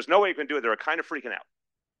time, there's no way you can do it. They were kind of freaking out.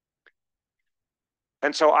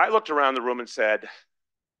 And so I looked around the room and said,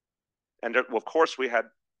 and of course we had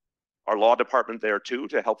our law department there too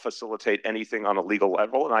to help facilitate anything on a legal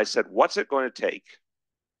level. And I said, what's it going to take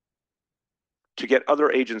to get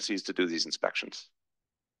other agencies to do these inspections?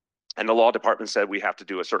 And the law department said, we have to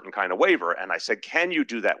do a certain kind of waiver. And I said, can you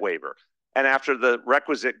do that waiver? And after the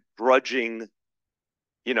requisite grudging,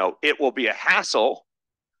 it will be a hassle,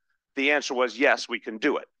 the answer was, yes, we can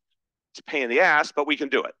do it. It's a pain in the ass, but we can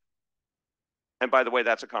do it. And by the way,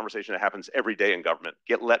 that's a conversation that happens every day in government.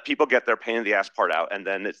 Let people get their pain in the ass part out, and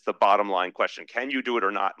then it's the bottom line question, can you do it or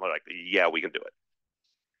not? And we're like, yeah, we can do it.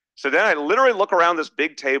 So then I literally look around this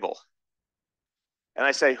big table, and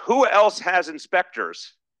I say, who else has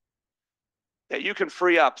inspectors that you can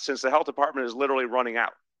free up since the health department is literally running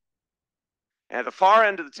out? And at the far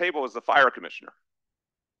end of the table was the fire commissioner.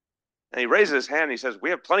 And he raises his hand and he says, we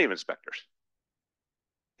have plenty of inspectors.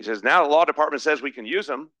 He says, now the law department says we can use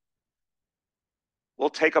them. We'll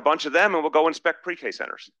take a bunch of them and we'll go inspect pre-K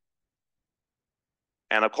centers.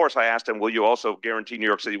 And of course I asked him, will you also guarantee New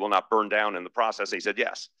York City will not burn down in the process? And he said,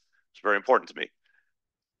 yes, it's very important to me.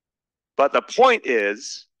 But the point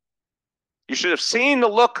is, you should have seen the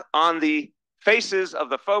look on the faces of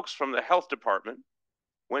the folks from the health department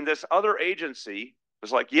when this other agency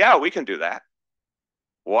was like, yeah, we can do that.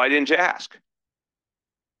 Why didn't you ask?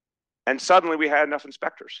 And suddenly we had enough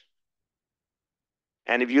inspectors.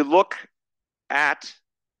 And if you look at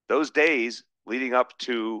those days leading up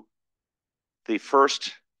to the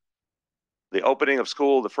opening of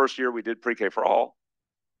school, the first year we did pre-K for all,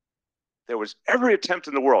 there was every attempt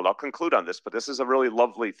in the world, I'll conclude on this, but this is a really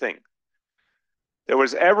lovely thing. There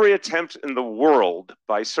was every attempt in the world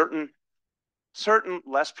by certain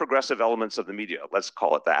less progressive elements of the media, let's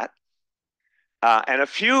call it that, and a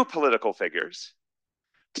few political figures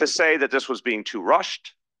to say that this was being too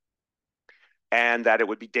rushed and that it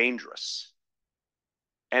would be dangerous.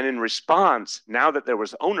 And in response, now that there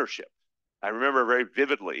was ownership, I remember very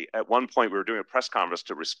vividly at one point we were doing a press conference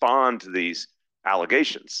to respond to these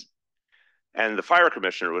allegations. And the fire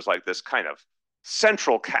commissioner was like this kind of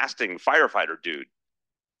central casting firefighter dude,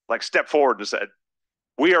 like stepped forward and said,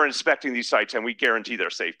 we are inspecting these sites and we guarantee their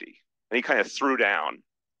safety. And he kind of threw down.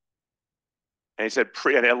 And he said,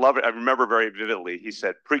 and I love it, I remember very vividly, he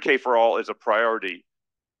said, pre-K for all is a priority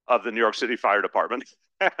of the New York City Fire Department.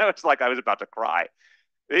 It was like I was about to cry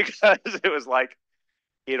because it was like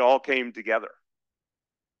it all came together.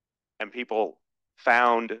 And people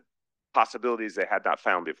found possibilities they had not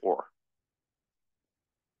found before.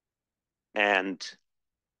 And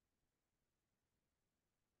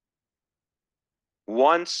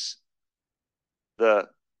once the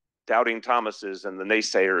doubting Thomases and the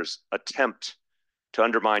naysayers attempt to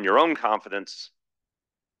undermine your own confidence,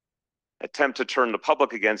 attempt to turn the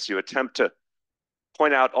public against you, attempt to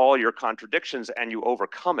point out all your contradictions, and you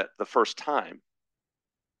overcome it the first time,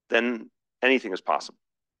 then anything is possible.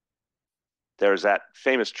 There's that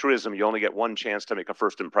famous truism, you only get one chance to make a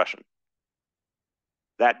first impression.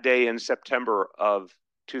 that day in September of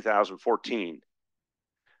 2014,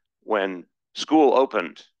 when school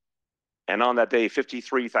opened, and on that day,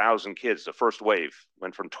 53,000 kids, the first wave,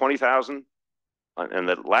 went from 20,000, and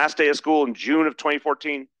the last day of school in June of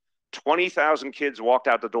 2014, 20,000 kids walked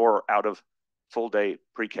out the door out of full day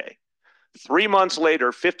pre-K. 3 months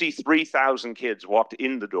later, 53,000 kids walked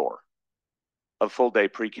in the door of full day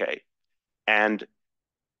pre-K. And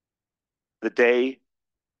the day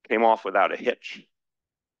came off without a hitch.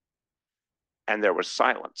 And there was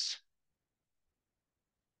silence.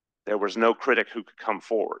 There was no critic who could come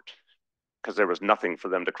forward because there was nothing for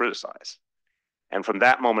them to criticize. And from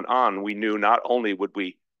that moment on, we knew not only would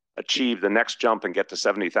we achieve the next jump and get to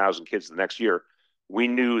 70,000 kids the next year, we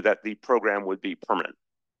knew that the program would be permanent.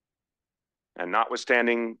 And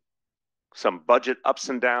notwithstanding some budget ups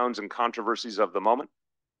and downs and controversies of the moment,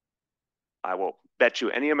 I will bet you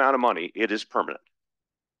any amount of money it is permanent.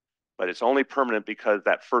 But it's only permanent because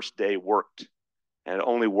that first day worked. And it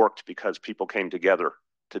only worked because people came together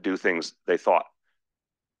to do things they thought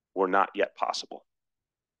were not yet possible.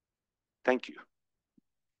 Thank you.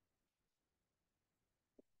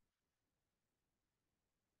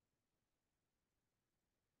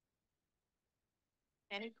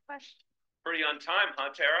 Any questions? Pretty on time, huh,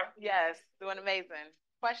 Tara? Yes, doing amazing.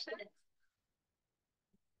 Questions?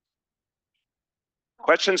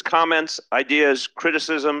 Questions, comments, ideas,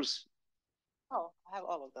 criticisms? Oh, I have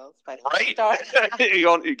all of those. But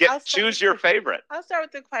right. Choose your favorite. I'll start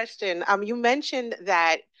with the question. You mentioned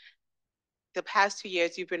that the past 2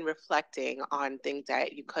 years you've been reflecting on things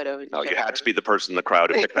that you could have. Oh, you had to be the person in the crowd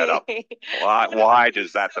who picked that up. Why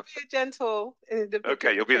does that? Be a gentle.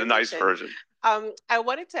 Okay, you'll be the nice version. I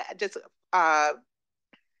wanted to just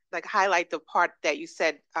like highlight the part that you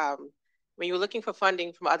said when you were looking for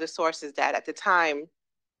funding from other sources, that at the time,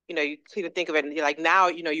 you couldn't think of it, and you're like, now,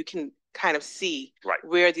 you can kind of see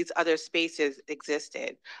where these other spaces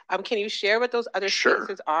existed. Can you share what those other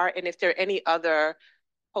spaces are, and if there are any other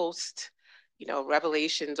post,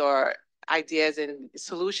 revelations or ideas and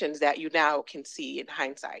solutions that you now can see in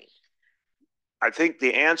hindsight? I think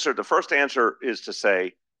the first answer is to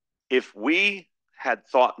say, if we had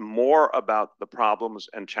thought more about the problems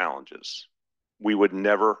and challenges, we would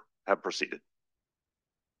never have proceeded.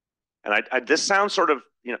 And this sounds sort of,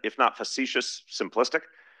 if not facetious, simplistic,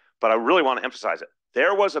 but I really want to emphasize it.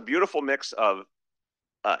 There was a beautiful mix of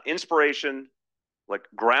inspiration, like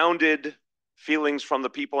grounded feelings from the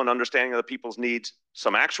people and understanding of the people's needs,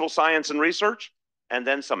 some actual science and research, and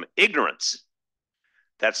then some ignorance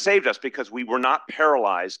that saved us because we were not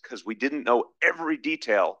paralyzed because we didn't know every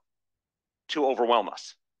detail to overwhelm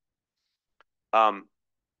us.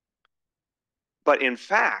 But in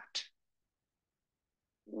fact,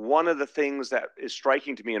 one of the things that is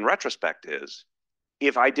striking to me in retrospect is,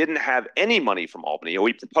 if I didn't have any money from Albany,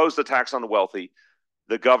 we proposed the tax on the wealthy,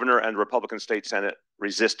 the governor and the Republican state Senate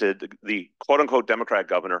resisted, the quote unquote Democrat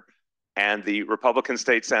governor and the Republican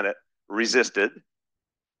state Senate resisted,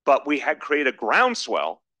 but we had created a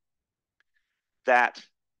groundswell that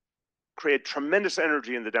created tremendous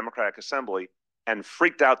energy in the Democratic Assembly and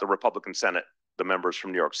freaked out the Republican Senate, the members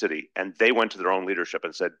from New York City, and they went to their own leadership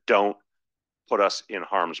and said, don't put us in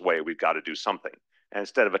harm's way, we've got to do something. And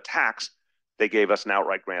instead of a tax, they gave us an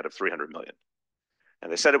outright grant of $300 million.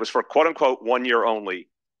 And they said it was for quote unquote 1 year only.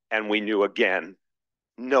 And we knew, again,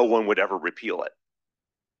 no one would ever repeal it,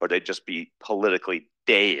 or they'd just be politically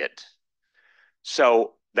dead.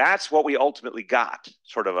 So that's what we ultimately got,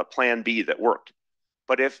 sort of a plan B that worked.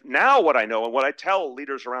 But if now what I know and what I tell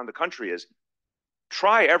leaders around the country is,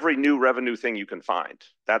 try every new revenue thing you can find.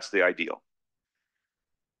 That's the ideal.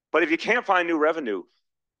 But if you can't find new revenue,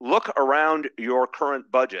 look around your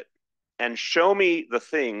current budget and show me the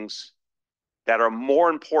things that are more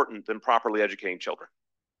important than properly educating children.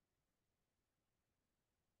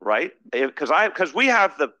 Right? Because we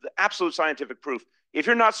have the absolute scientific proof. If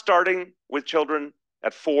you're not starting with children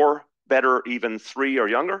at 4, better even 3 or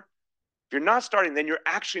younger, if you're not starting, then you're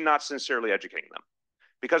actually not sincerely educating them,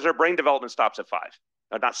 because their brain development stops at 5.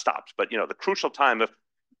 Not stops, but the crucial time of,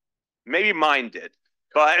 maybe mine did,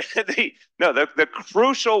 but the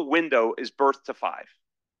crucial window is birth to 5.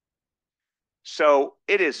 So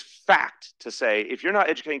it is fact to say, if you're not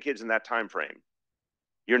educating kids in that time frame,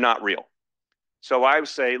 you're not real. So I would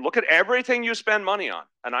say, look at everything you spend money on.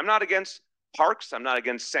 And I'm not against parks. I'm not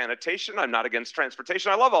against sanitation. I'm not against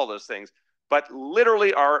transportation. I love all those things. But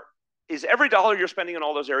literally, is every dollar you're spending in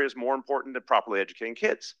all those areas more important than properly educating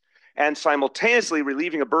kids? And simultaneously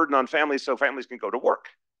relieving a burden on families so families can go to work.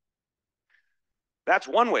 That's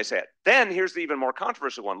one way to say it. Then here's the even more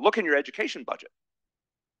controversial one. Look in your education budget.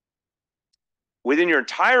 Within your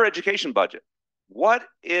entire education budget, what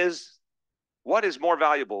is more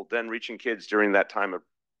valuable than reaching kids during that time of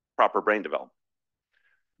proper brain development?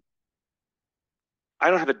 I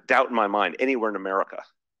don't have a doubt in my mind anywhere in America.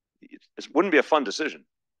 It wouldn't be a fun decision.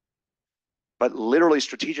 But literally,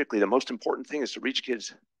 strategically, the most important thing is to reach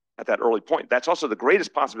kids at that early point. That's also the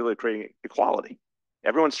greatest possibility of creating equality.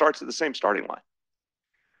 Everyone starts at the same starting line.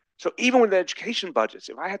 So even with the education budgets,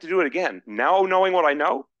 if I had to do it again, now knowing what I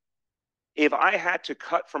know, if I had to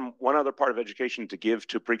cut from one other part of education to give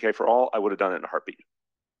to pre-K for all, I would have done it in a heartbeat.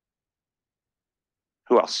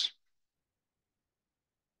 Who else?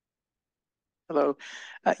 Hello.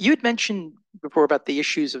 You had mentioned before about the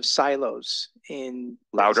issues of silos in...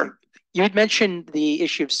 Louder. You had mentioned the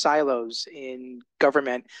issue of silos in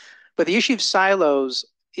government, but the issue of silos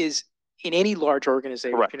is in any large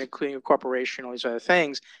organization, Correct. including a corporation, all these other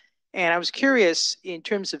things. And I was curious, in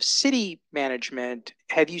terms of city management,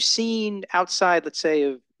 have you seen outside, let's say,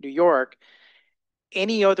 of New York,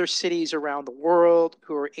 any other cities around the world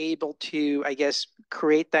who are able to, I guess,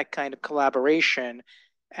 create that kind of collaboration?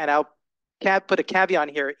 And I'll put a caveat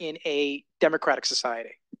here, in a democratic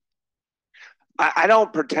society. I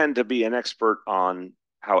don't pretend to be an expert on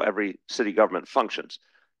how every city government functions.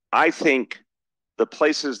 I think the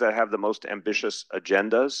places that have the most ambitious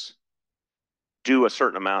agendas do a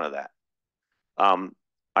certain amount of that.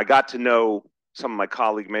 I got to know some of my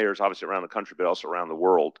colleague mayors, obviously around the country, but also around the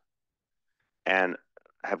world, and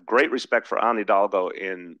have great respect for Anne Hidalgo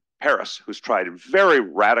in Paris, who's tried very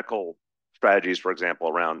radical strategies, for example,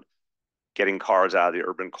 around getting cars out of the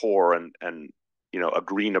urban core and a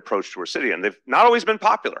green approach to her city. And they've not always been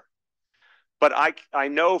popular. But I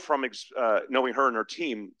know from knowing her and her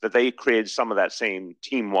team that they created some of that same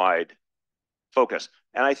team-wide focus.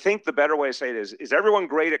 And I think the better way to say it is everyone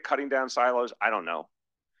great at cutting down silos? I don't know.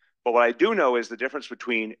 But what I do know is the difference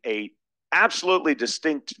between a absolutely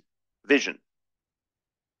distinct vision,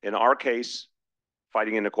 in our case,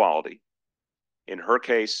 fighting inequality, in her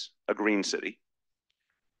case, a green city,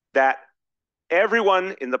 that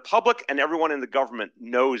everyone in the public and everyone in the government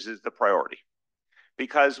knows is the priority.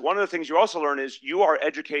 Because one of the things you also learn is you are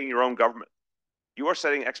educating your own government. You are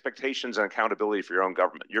setting expectations and accountability for your own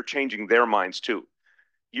government. You're changing their minds too.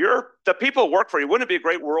 The people who work for you. Wouldn't it be a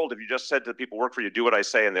great world if you just said to the people who work for you, do what I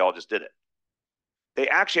say, and they all just did it? They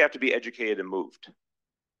actually have to be educated and moved.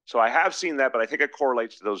 So I have seen that, but I think it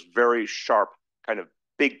correlates to those very sharp kind of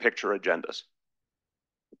big picture agendas.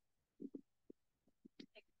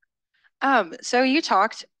 So you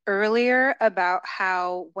talked earlier about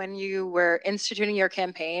how when you were instituting your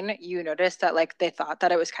campaign, you noticed that like they thought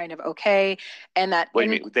that it was kind of okay, and that What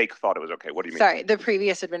do you mean? They thought it was okay. What do you mean? Sorry, the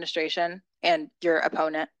previous administration and your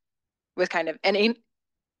opponent was kind of, and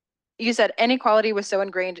you said inequality was so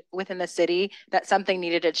ingrained within the city that something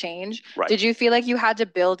needed to change. Right. Did you feel like you had to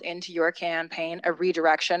build into your campaign a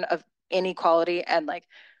redirection of inequality and like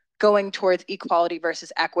going towards equality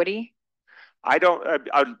versus equity? I'd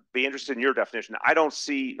be interested in your definition. I don't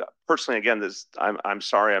see, personally, again, this, I'm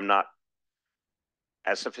sorry, I'm not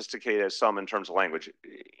as sophisticated as some in terms of language.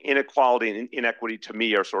 Inequality and inequity to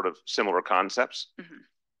me are sort of similar concepts. Mm-hmm.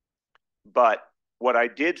 But what I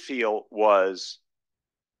did feel was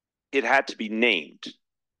it had to be named.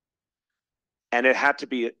 And it had to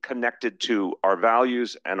be connected to our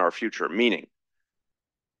values and our future, meaning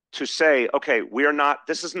to say, okay,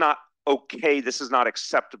 this is not okay, this is not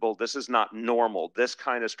acceptable, this is not normal, this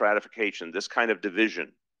kind of stratification, this kind of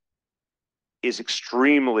division is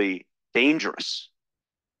extremely dangerous.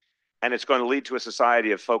 And it's going to lead to a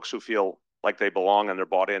society of folks who feel like they belong and they're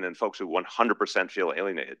bought in, and folks who 100% feel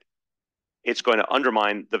alienated. It's going to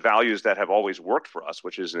undermine the values that have always worked for us,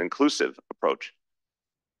 which is an inclusive approach.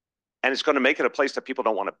 And it's going to make it a place that people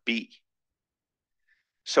don't want to be.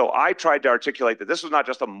 So I tried to articulate that this was not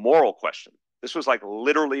just a moral question. This was like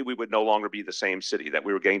literally we would no longer be the same city, that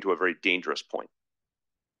we were getting to a very dangerous point,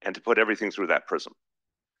 and to put everything through that prism.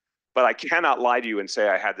 But I cannot lie to you and say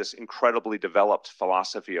I had this incredibly developed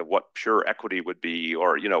philosophy of what pure equity would be,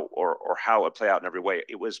 or how it would play out in every way.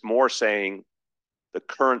 It was more saying the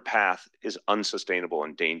current path is unsustainable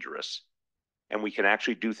and dangerous, and we can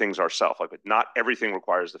actually do things ourselves. Like, not everything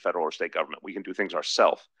requires the federal or state government. We can do things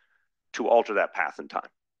ourselves to alter that path in time.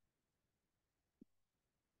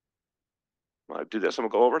 Want to do this? I'm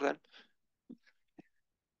gonna go over then.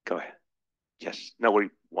 Go ahead. Yes. No,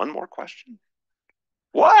 one more question.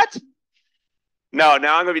 What? No,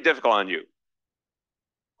 now I'm gonna be difficult on you.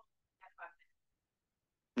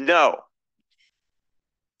 No.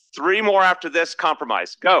 3 more after this.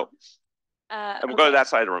 Compromise. Go. And we'll go to that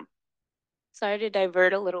side of the room. Sorry to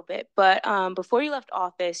divert a little bit, but before you left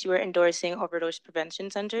office, you were endorsing overdose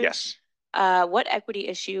prevention centers. Yes. What equity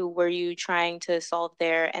issue were you trying to solve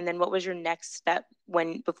there? And then what was your next step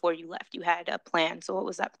before you left? You had a plan. So what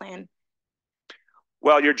was that plan?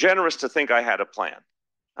 Well, you're generous to think I had a plan.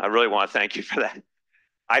 I really want to thank you for that.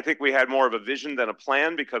 I think we had more of a vision than a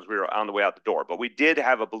plan because we were on the way out the door, but we did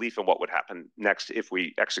have a belief in what would happen next if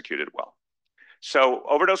we executed well. So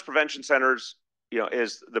overdose prevention centers,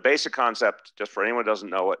 is the basic concept, just for anyone who doesn't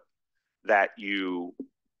know it, that you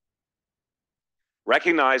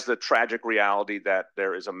recognize the tragic reality that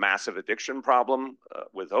there is a massive addiction problem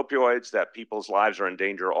with opioids, that people's lives are in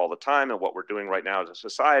danger all the time. And what we're doing right now as a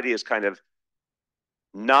society is kind of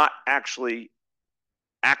not actually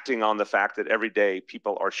acting on the fact that every day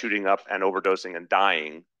people are shooting up and overdosing and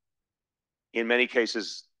dying, in many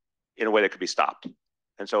cases in a way that could be stopped.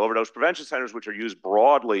 And so overdose prevention centers, which are used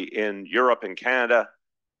broadly in Europe and Canada,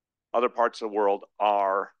 other parts of the world,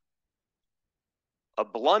 are a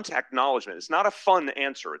blunt acknowledgement. It's not a fun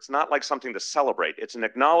answer. It's not like something to celebrate. It's an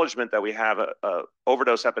acknowledgement that we have a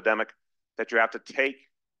overdose epidemic, that you have to take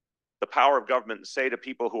the power of government and say to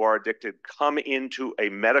people who are addicted, come into a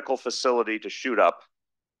medical facility to shoot up.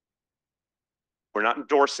 We're not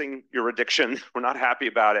endorsing your addiction. We're not happy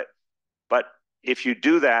about it. But if you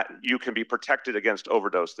do that, you can be protected against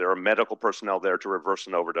overdose. There are medical personnel there to reverse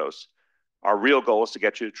an overdose. Our real goal is to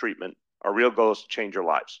get you to treatment. Our real goal is to change your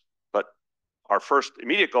lives. But our first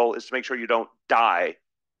immediate goal is to make sure you don't die,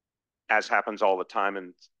 as happens all the time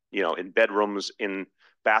in bedrooms, in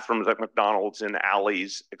bathrooms at McDonald's, in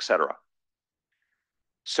alleys, et cetera.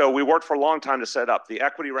 So we worked for a long time to set up. The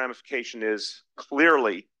equity ramification is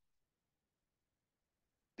clearly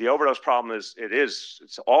the overdose problem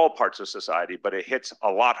it's all parts of society, but it hits a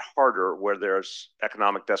lot harder where there's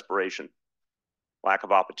economic desperation, lack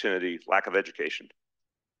of opportunity, lack of education.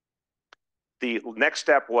 The next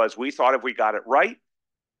step was, we thought if we got it right,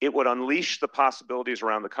 it would unleash the possibilities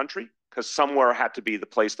around the country, because somewhere had to be the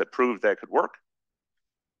place that proved that it could work,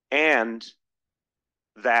 and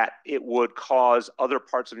that it would cause other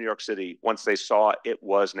parts of New York City, once they saw it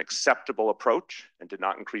was an acceptable approach and did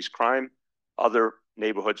not increase crime, other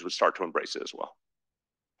neighborhoods would start to embrace it as well.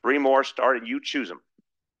 3 more started, you choose them.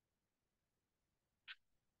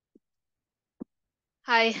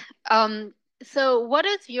 Hi. So what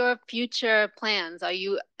is your future plans? Are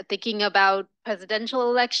you thinking about presidential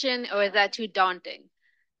election, or is that too daunting?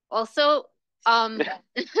 Also, I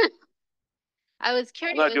was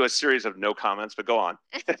curious. I'm gonna do a series of no comments, but go on.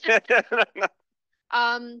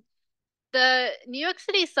 The New York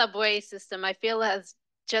City subway system, I feel, has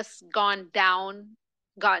just gotten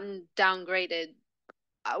downgraded.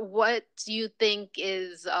 What do you think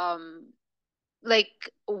is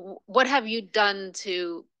what have you done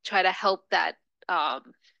to try to help that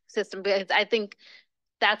system? Because I think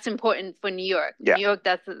that's important for New York. Yeah. New York,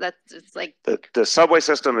 that's it's like the subway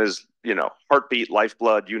system is, heartbeat,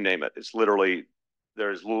 lifeblood, you name it. There's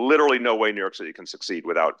literally no way New York City can succeed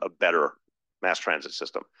without a better mass transit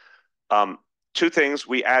system. 2 things: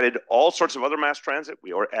 we added all sorts of other mass transit.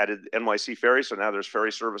 We added NYC ferry, so now there's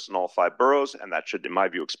ferry service in all 5 boroughs, and that should, in my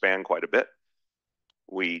view, expand quite a bit.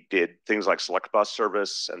 We did things like select bus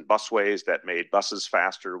service and busways that made buses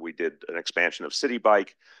faster. We did an expansion of City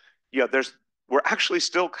Bike. We're actually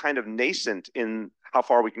still kind of nascent in how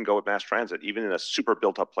far we can go with mass transit, even in a super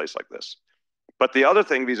built up place like this. But the other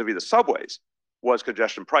thing vis-a-vis the subways was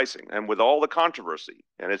congestion pricing. And with all the controversy,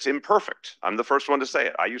 and it's imperfect, I'm the first one to say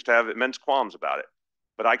it. I used to have immense qualms about it.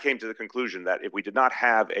 But I came to the conclusion that if we did not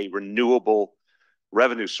have a renewable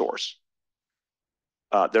revenue source,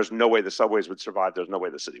 there's no way the subways would survive. There's no way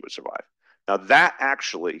the city would survive. Now that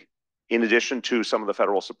actually, in addition to some of the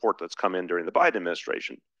federal support that's come in during the Biden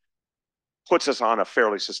administration, puts us on a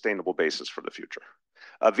fairly sustainable basis for the future.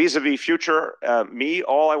 Vis-a-vis future,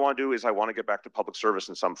 all I want to do is I want to get back to public service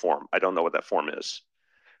in some form. I don't know what that form is.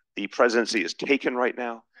 The presidency is taken right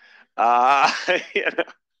now.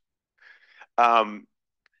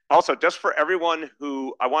 Also, just for everyone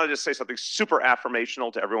I wanted to say something super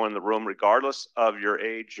affirmational to everyone in the room, regardless of your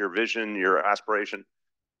age, your vision, your aspiration,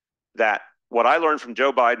 that what I learned from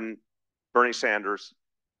Joe Biden, Bernie Sanders,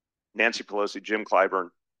 Nancy Pelosi, Jim Clyburn,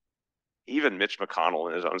 even Mitch McConnell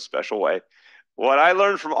in his own special way, what I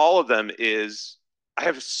learned from all of them is I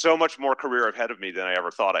have so much more career ahead of me than I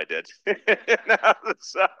ever thought I did.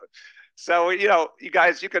 So you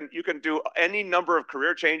guys, you can do any number of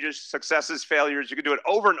career changes, successes, failures. You can do it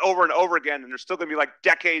over and over and over again, and there's still going to be like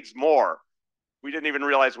decades more we didn't even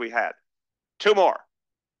realize we had. 2 more.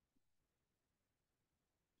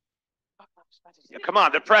 Yeah, come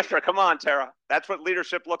on, the pressure. Come on, Tara. That's what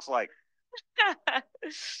leadership looks like.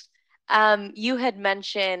 You had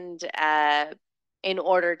mentioned in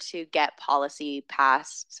order to get policy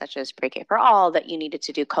passed, such as pre-K for all, that you needed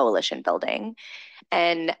to do coalition building?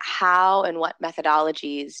 And how and what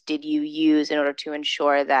methodologies did you use in order to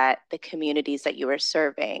ensure that the communities that you were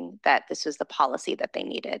serving, that this was the policy that they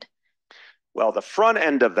needed? Well, the front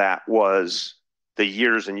end of that was the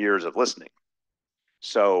years and years of listening.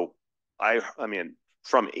 So I mean,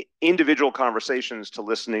 from individual conversations to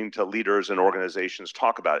listening to leaders and organizations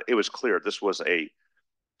talk about it, it was clear this was a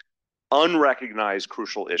unrecognized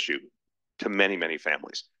crucial issue to many, many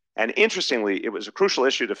families. And interestingly, it was a crucial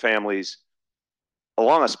issue to families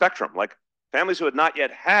along a spectrum, like families who had not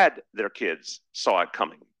yet had their kids saw it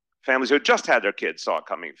coming. Families who had just had their kids saw it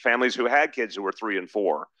coming. Families who had kids who were 3 and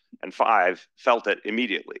 4 and 5 felt it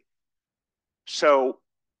immediately. So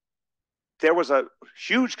there was a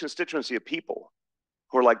huge constituency of people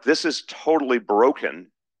who are like, this is totally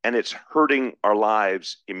broken and it's hurting our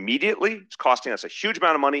lives immediately. It's costing us a huge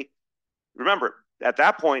amount of money. Remember, at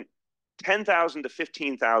that point, $10,000 to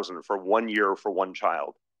 $15,000 for 1 year for one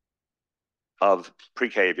child of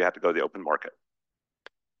pre-K if you had to go to the open market.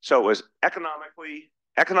 So it was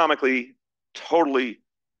economically totally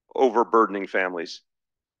overburdening families.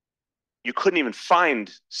 You couldn't even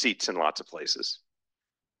find seats in lots of places.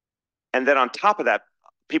 And then on top of that,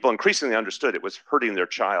 people increasingly understood it was hurting their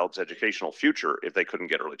child's educational future if they couldn't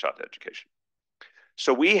get early childhood education.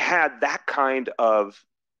 So we had that kind of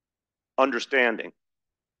understanding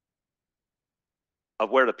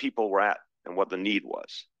of where the people were at and what the need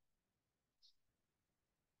was.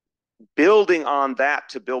 Building on that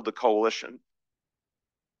to build a coalition,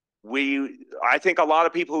 I think a lot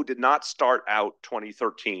of people who did not start out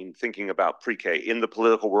 2013 thinking about pre-K in the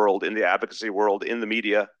political world, in the advocacy world, in the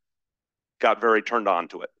media, got very turned on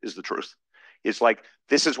to it, is the truth. It's like,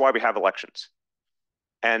 this is why we have elections.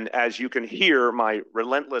 And as you can hear, my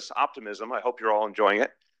relentless optimism, I hope you're all enjoying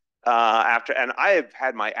it, and I have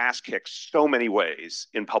had my ass kicked so many ways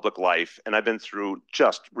in public life, and I've been through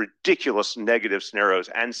just ridiculous negative scenarios,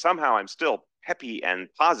 and somehow I'm still peppy and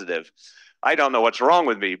positive. I don't know what's wrong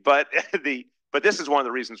with me, but this is one of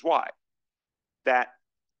the reasons why. That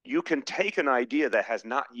you can take an idea that has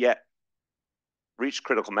not yet reached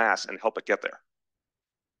critical mass and help it get there.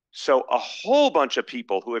 So a whole bunch of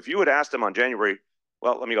people who, if you had asked them on January,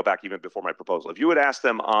 well, let me go back even before my proposal. If you had asked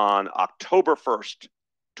them on October 1st,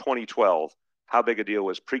 2012, how big a deal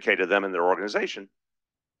was pre-K to them and their organization,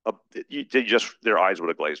 their eyes would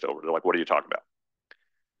have glazed over. They're like, what are you talking about?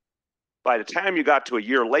 By the time you got to a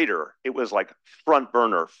year later, it was like front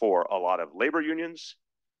burner for a lot of labor unions,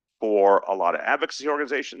 for a lot of advocacy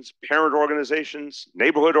organizations, parent organizations,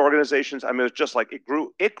 neighborhood organizations. I mean, it was just like it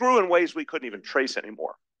grew in ways we couldn't even trace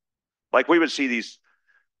anymore. Like we would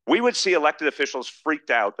see elected officials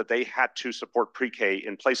freaked out that they had to support pre-K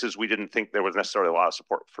in places we didn't think there was necessarily a lot of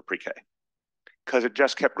support for pre-K, because it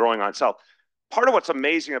just kept growing on itself. Part of what's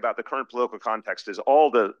amazing about the current political context is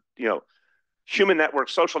all the, human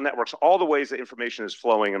networks, social networks, all the ways that information is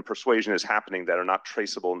flowing and persuasion is happening that are not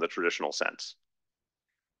traceable in the traditional sense.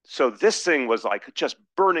 So this thing was like just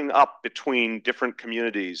burning up between different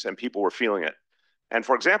communities and people were feeling it. And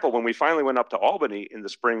for example, when we finally went up to Albany in the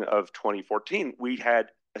spring of 2014, we had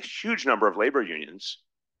a huge number of labor unions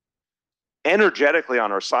energetically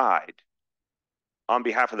on our side on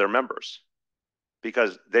behalf of their members,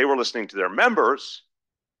 because they were listening to their members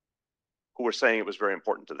who were saying it was very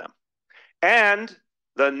important to them. And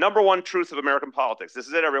the number one truth of American politics, this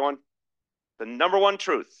is it, everyone. The number one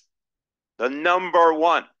truth, the number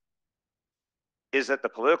one, is that the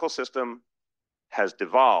political system has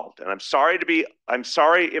devolved. And I'm sorry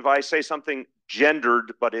if I say something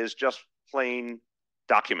gendered, but is just plain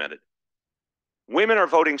documented. Women are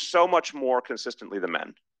voting so much more consistently than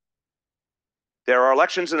men. There are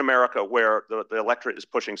elections in America where the electorate is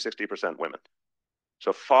pushing 60% women.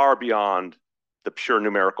 So far beyond the pure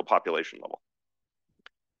numerical population level.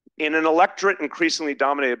 In an electorate increasingly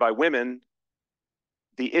dominated by women,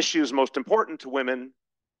 the issues most important to women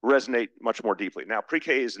resonate much more deeply. Now,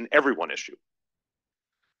 pre-K is an everyone issue.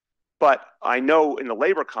 But I know in the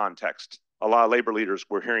labor context, a lot of labor leaders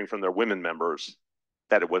were hearing from their women members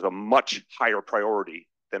that it was a much higher priority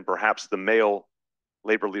than perhaps the male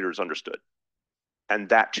labor leaders understood. And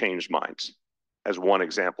that changed minds as one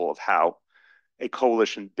example of how a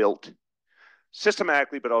coalition built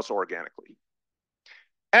systematically, but also organically.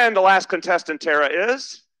 And the last contestant, Tara,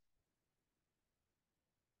 is?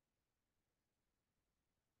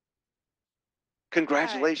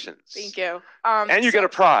 Congratulations. Hi. Thank you. And you get a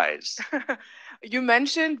prize. You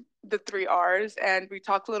mentioned the 3 R's, and we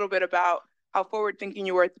talked a little bit about how forward-thinking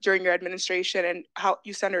you were during your administration and how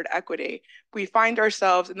you centered equity. We find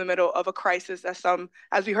ourselves in the middle of a crisis,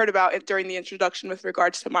 as we heard about it during the introduction with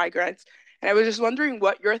regards to migrants. And I was just wondering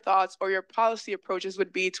what your thoughts or your policy approaches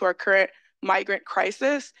would be to our current migrant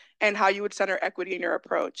crisis and how you would center equity in your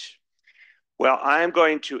approach. Well, I'm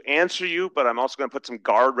going to answer you, but I'm also going to put some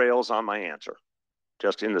guardrails on my answer,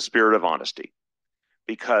 just in the spirit of honesty,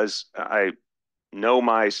 because I know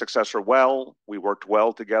my successor well. We worked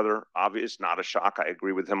well together. Obviously, it's not a shock. I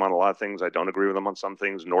agree with him on a lot of things. I don't agree with him on some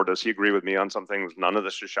things, nor does he agree with me on some things. None of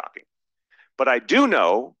this is shocking. But I do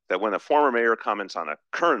know that when a former mayor comments on a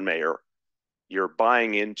current mayor, you're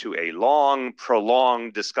buying into a long,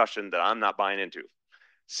 prolonged discussion that I'm not buying into.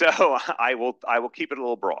 So I will keep it a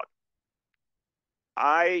little broad.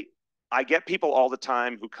 I get people all the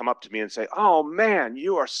time who come up to me and say, oh man,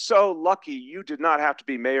 you are so lucky you did not have to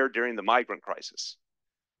be mayor during the migrant crisis.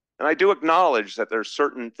 And I do acknowledge that there's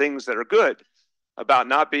certain things that are good about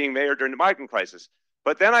not being mayor during the migrant crisis.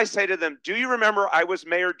 But then I say to them, do you remember I was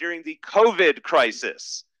mayor during the COVID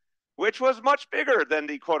crisis, which was much bigger than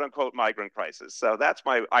the quote unquote migrant crisis. So that's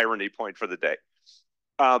my irony point for the day.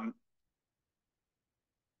 I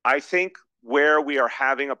think where we are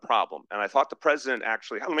having a problem, and I thought the president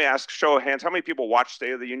actually, let me ask, show of hands, how many people watched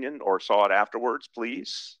State of the Union or saw it afterwards,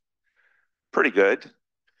 please? Pretty good.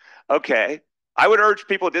 Okay. I would urge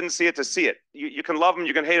people who didn't see it to see it. You can love them,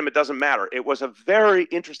 you can hate them, it doesn't matter. It was a very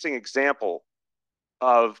interesting example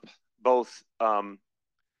of both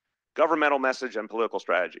governmental message and political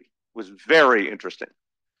strategy. It was very interesting.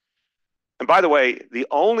 And by the way, the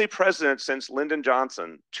only president since Lyndon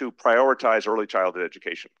Johnson to prioritize early childhood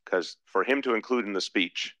education, because for him to include in the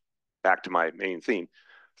speech, back to my main theme,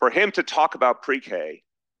 for him to talk about pre-K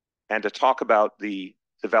and to talk about the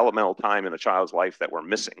developmental time in a child's life that we're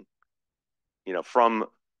missing, you know, from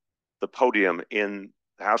the podium in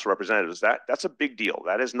the House of Representatives, that's a big deal.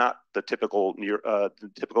 That is not the typical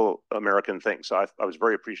American thing. So I was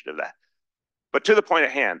very appreciative of that. But to the point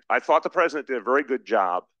at hand, I thought the president did a very good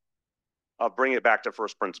job of bringing it back to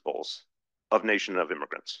first principles of nation of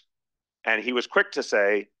immigrants. And he was quick to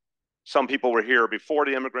say, some people were here before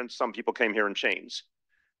the immigrants, some people came here in chains.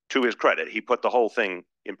 To his credit, he put the whole thing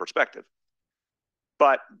in perspective.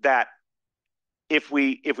 But that if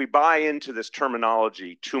we buy into this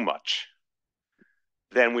terminology too much,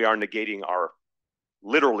 then we are negating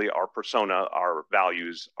literally our persona, our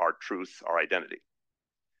values, our truth, our identity.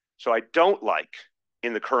 So I don't like,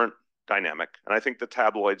 in the current dynamic, and I think the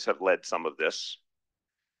tabloids have led some of this,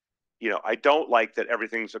 you know, I don't like that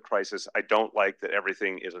everything's a crisis. I don't like that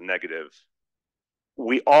everything is a negative.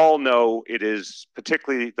 We all know it is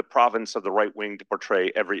particularly the province of the right wing to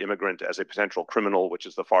portray every immigrant as a potential criminal, which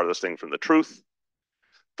is the farthest thing from the truth.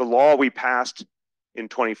 The law we passed in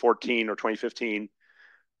 2014 or 2015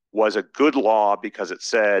 was a good law because it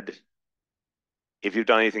said, if you've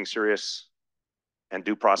done anything serious and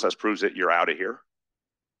due process proves it, you're out of here,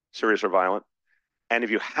 serious or violent. And if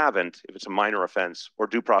you haven't, if it's a minor offense or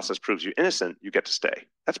due process proves you innocent, you get to stay.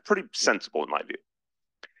 That's pretty sensible in my view.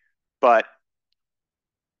 But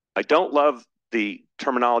I don't love the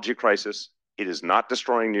terminology crisis. It is not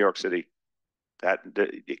destroying New York City.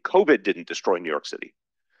 COVID didn't destroy New York City.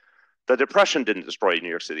 The Depression didn't destroy New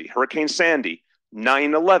York City. Hurricane Sandy,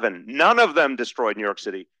 9/11, none of them destroyed New York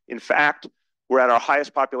City. In fact, we're at our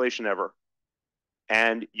highest population ever.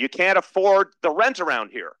 And you can't afford the rent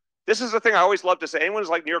around here. This is the thing I always love to say. Anyone who's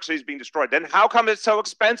like New York City is being destroyed. Then how come it's so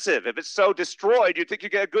expensive? If it's so destroyed, you think you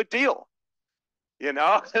get a good deal? You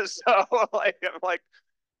know? So like,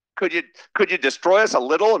 could you destroy us a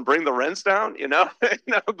little and bring the rents down? You know?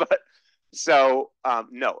 No, but so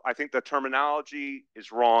no, I think the terminology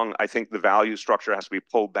is wrong. I think the value structure has to be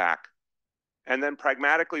pulled back. And then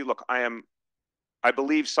pragmatically, look, I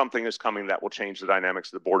believe something is coming that will change the dynamics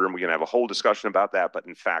of the border, and we can have a whole discussion about that. But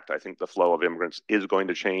in fact, I think the flow of immigrants is going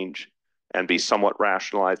to change and be somewhat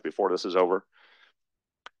rationalized before this is over.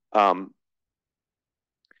 And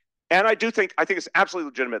I think it's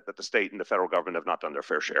absolutely legitimate that the state and the federal government have not done their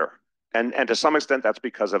fair share. And to some extent, that's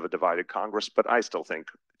because of a divided Congress. But I still think,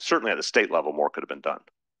 certainly at the state level, more could have been done.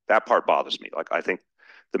 That part bothers me. Like, I think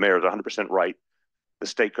the mayor is 100% right. The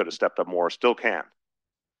state could have stepped up more, still can.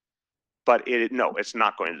 But no, it's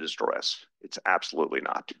not going to destroy us. It's absolutely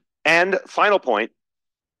not. And final point,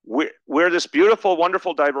 we're this beautiful,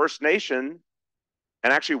 wonderful, diverse nation.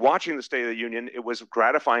 And actually watching the State of the Union, it was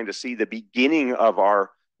gratifying to see the beginning of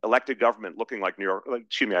our elected government looking like New York,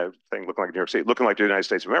 looking like New York City, looking like the United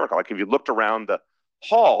States of America. Like if you looked around the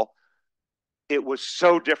hall, it was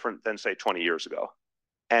so different than say 20 years ago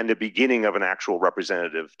and the beginning of an actual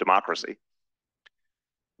representative democracy.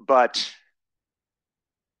 But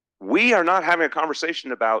We are not having a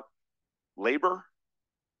conversation about labor,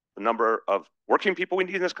 the number of working people we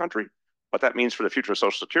need in this country, what that means for the future of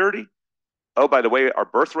Social Security. Oh, by the way, our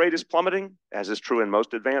birth rate is plummeting, as is true in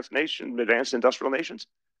most advanced industrial nations.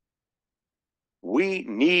 We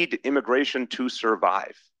need immigration to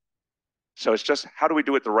survive. So it's just, how do we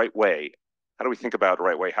do it the right way? How do we think about it the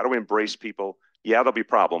right way? How do we embrace people? Yeah, there'll be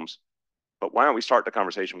problems, but why don't we start the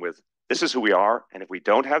conversation with, this is who we are, and if we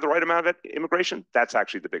don't have the right amount of immigration, that's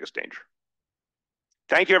actually the biggest danger.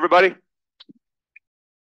 Thank you, everybody.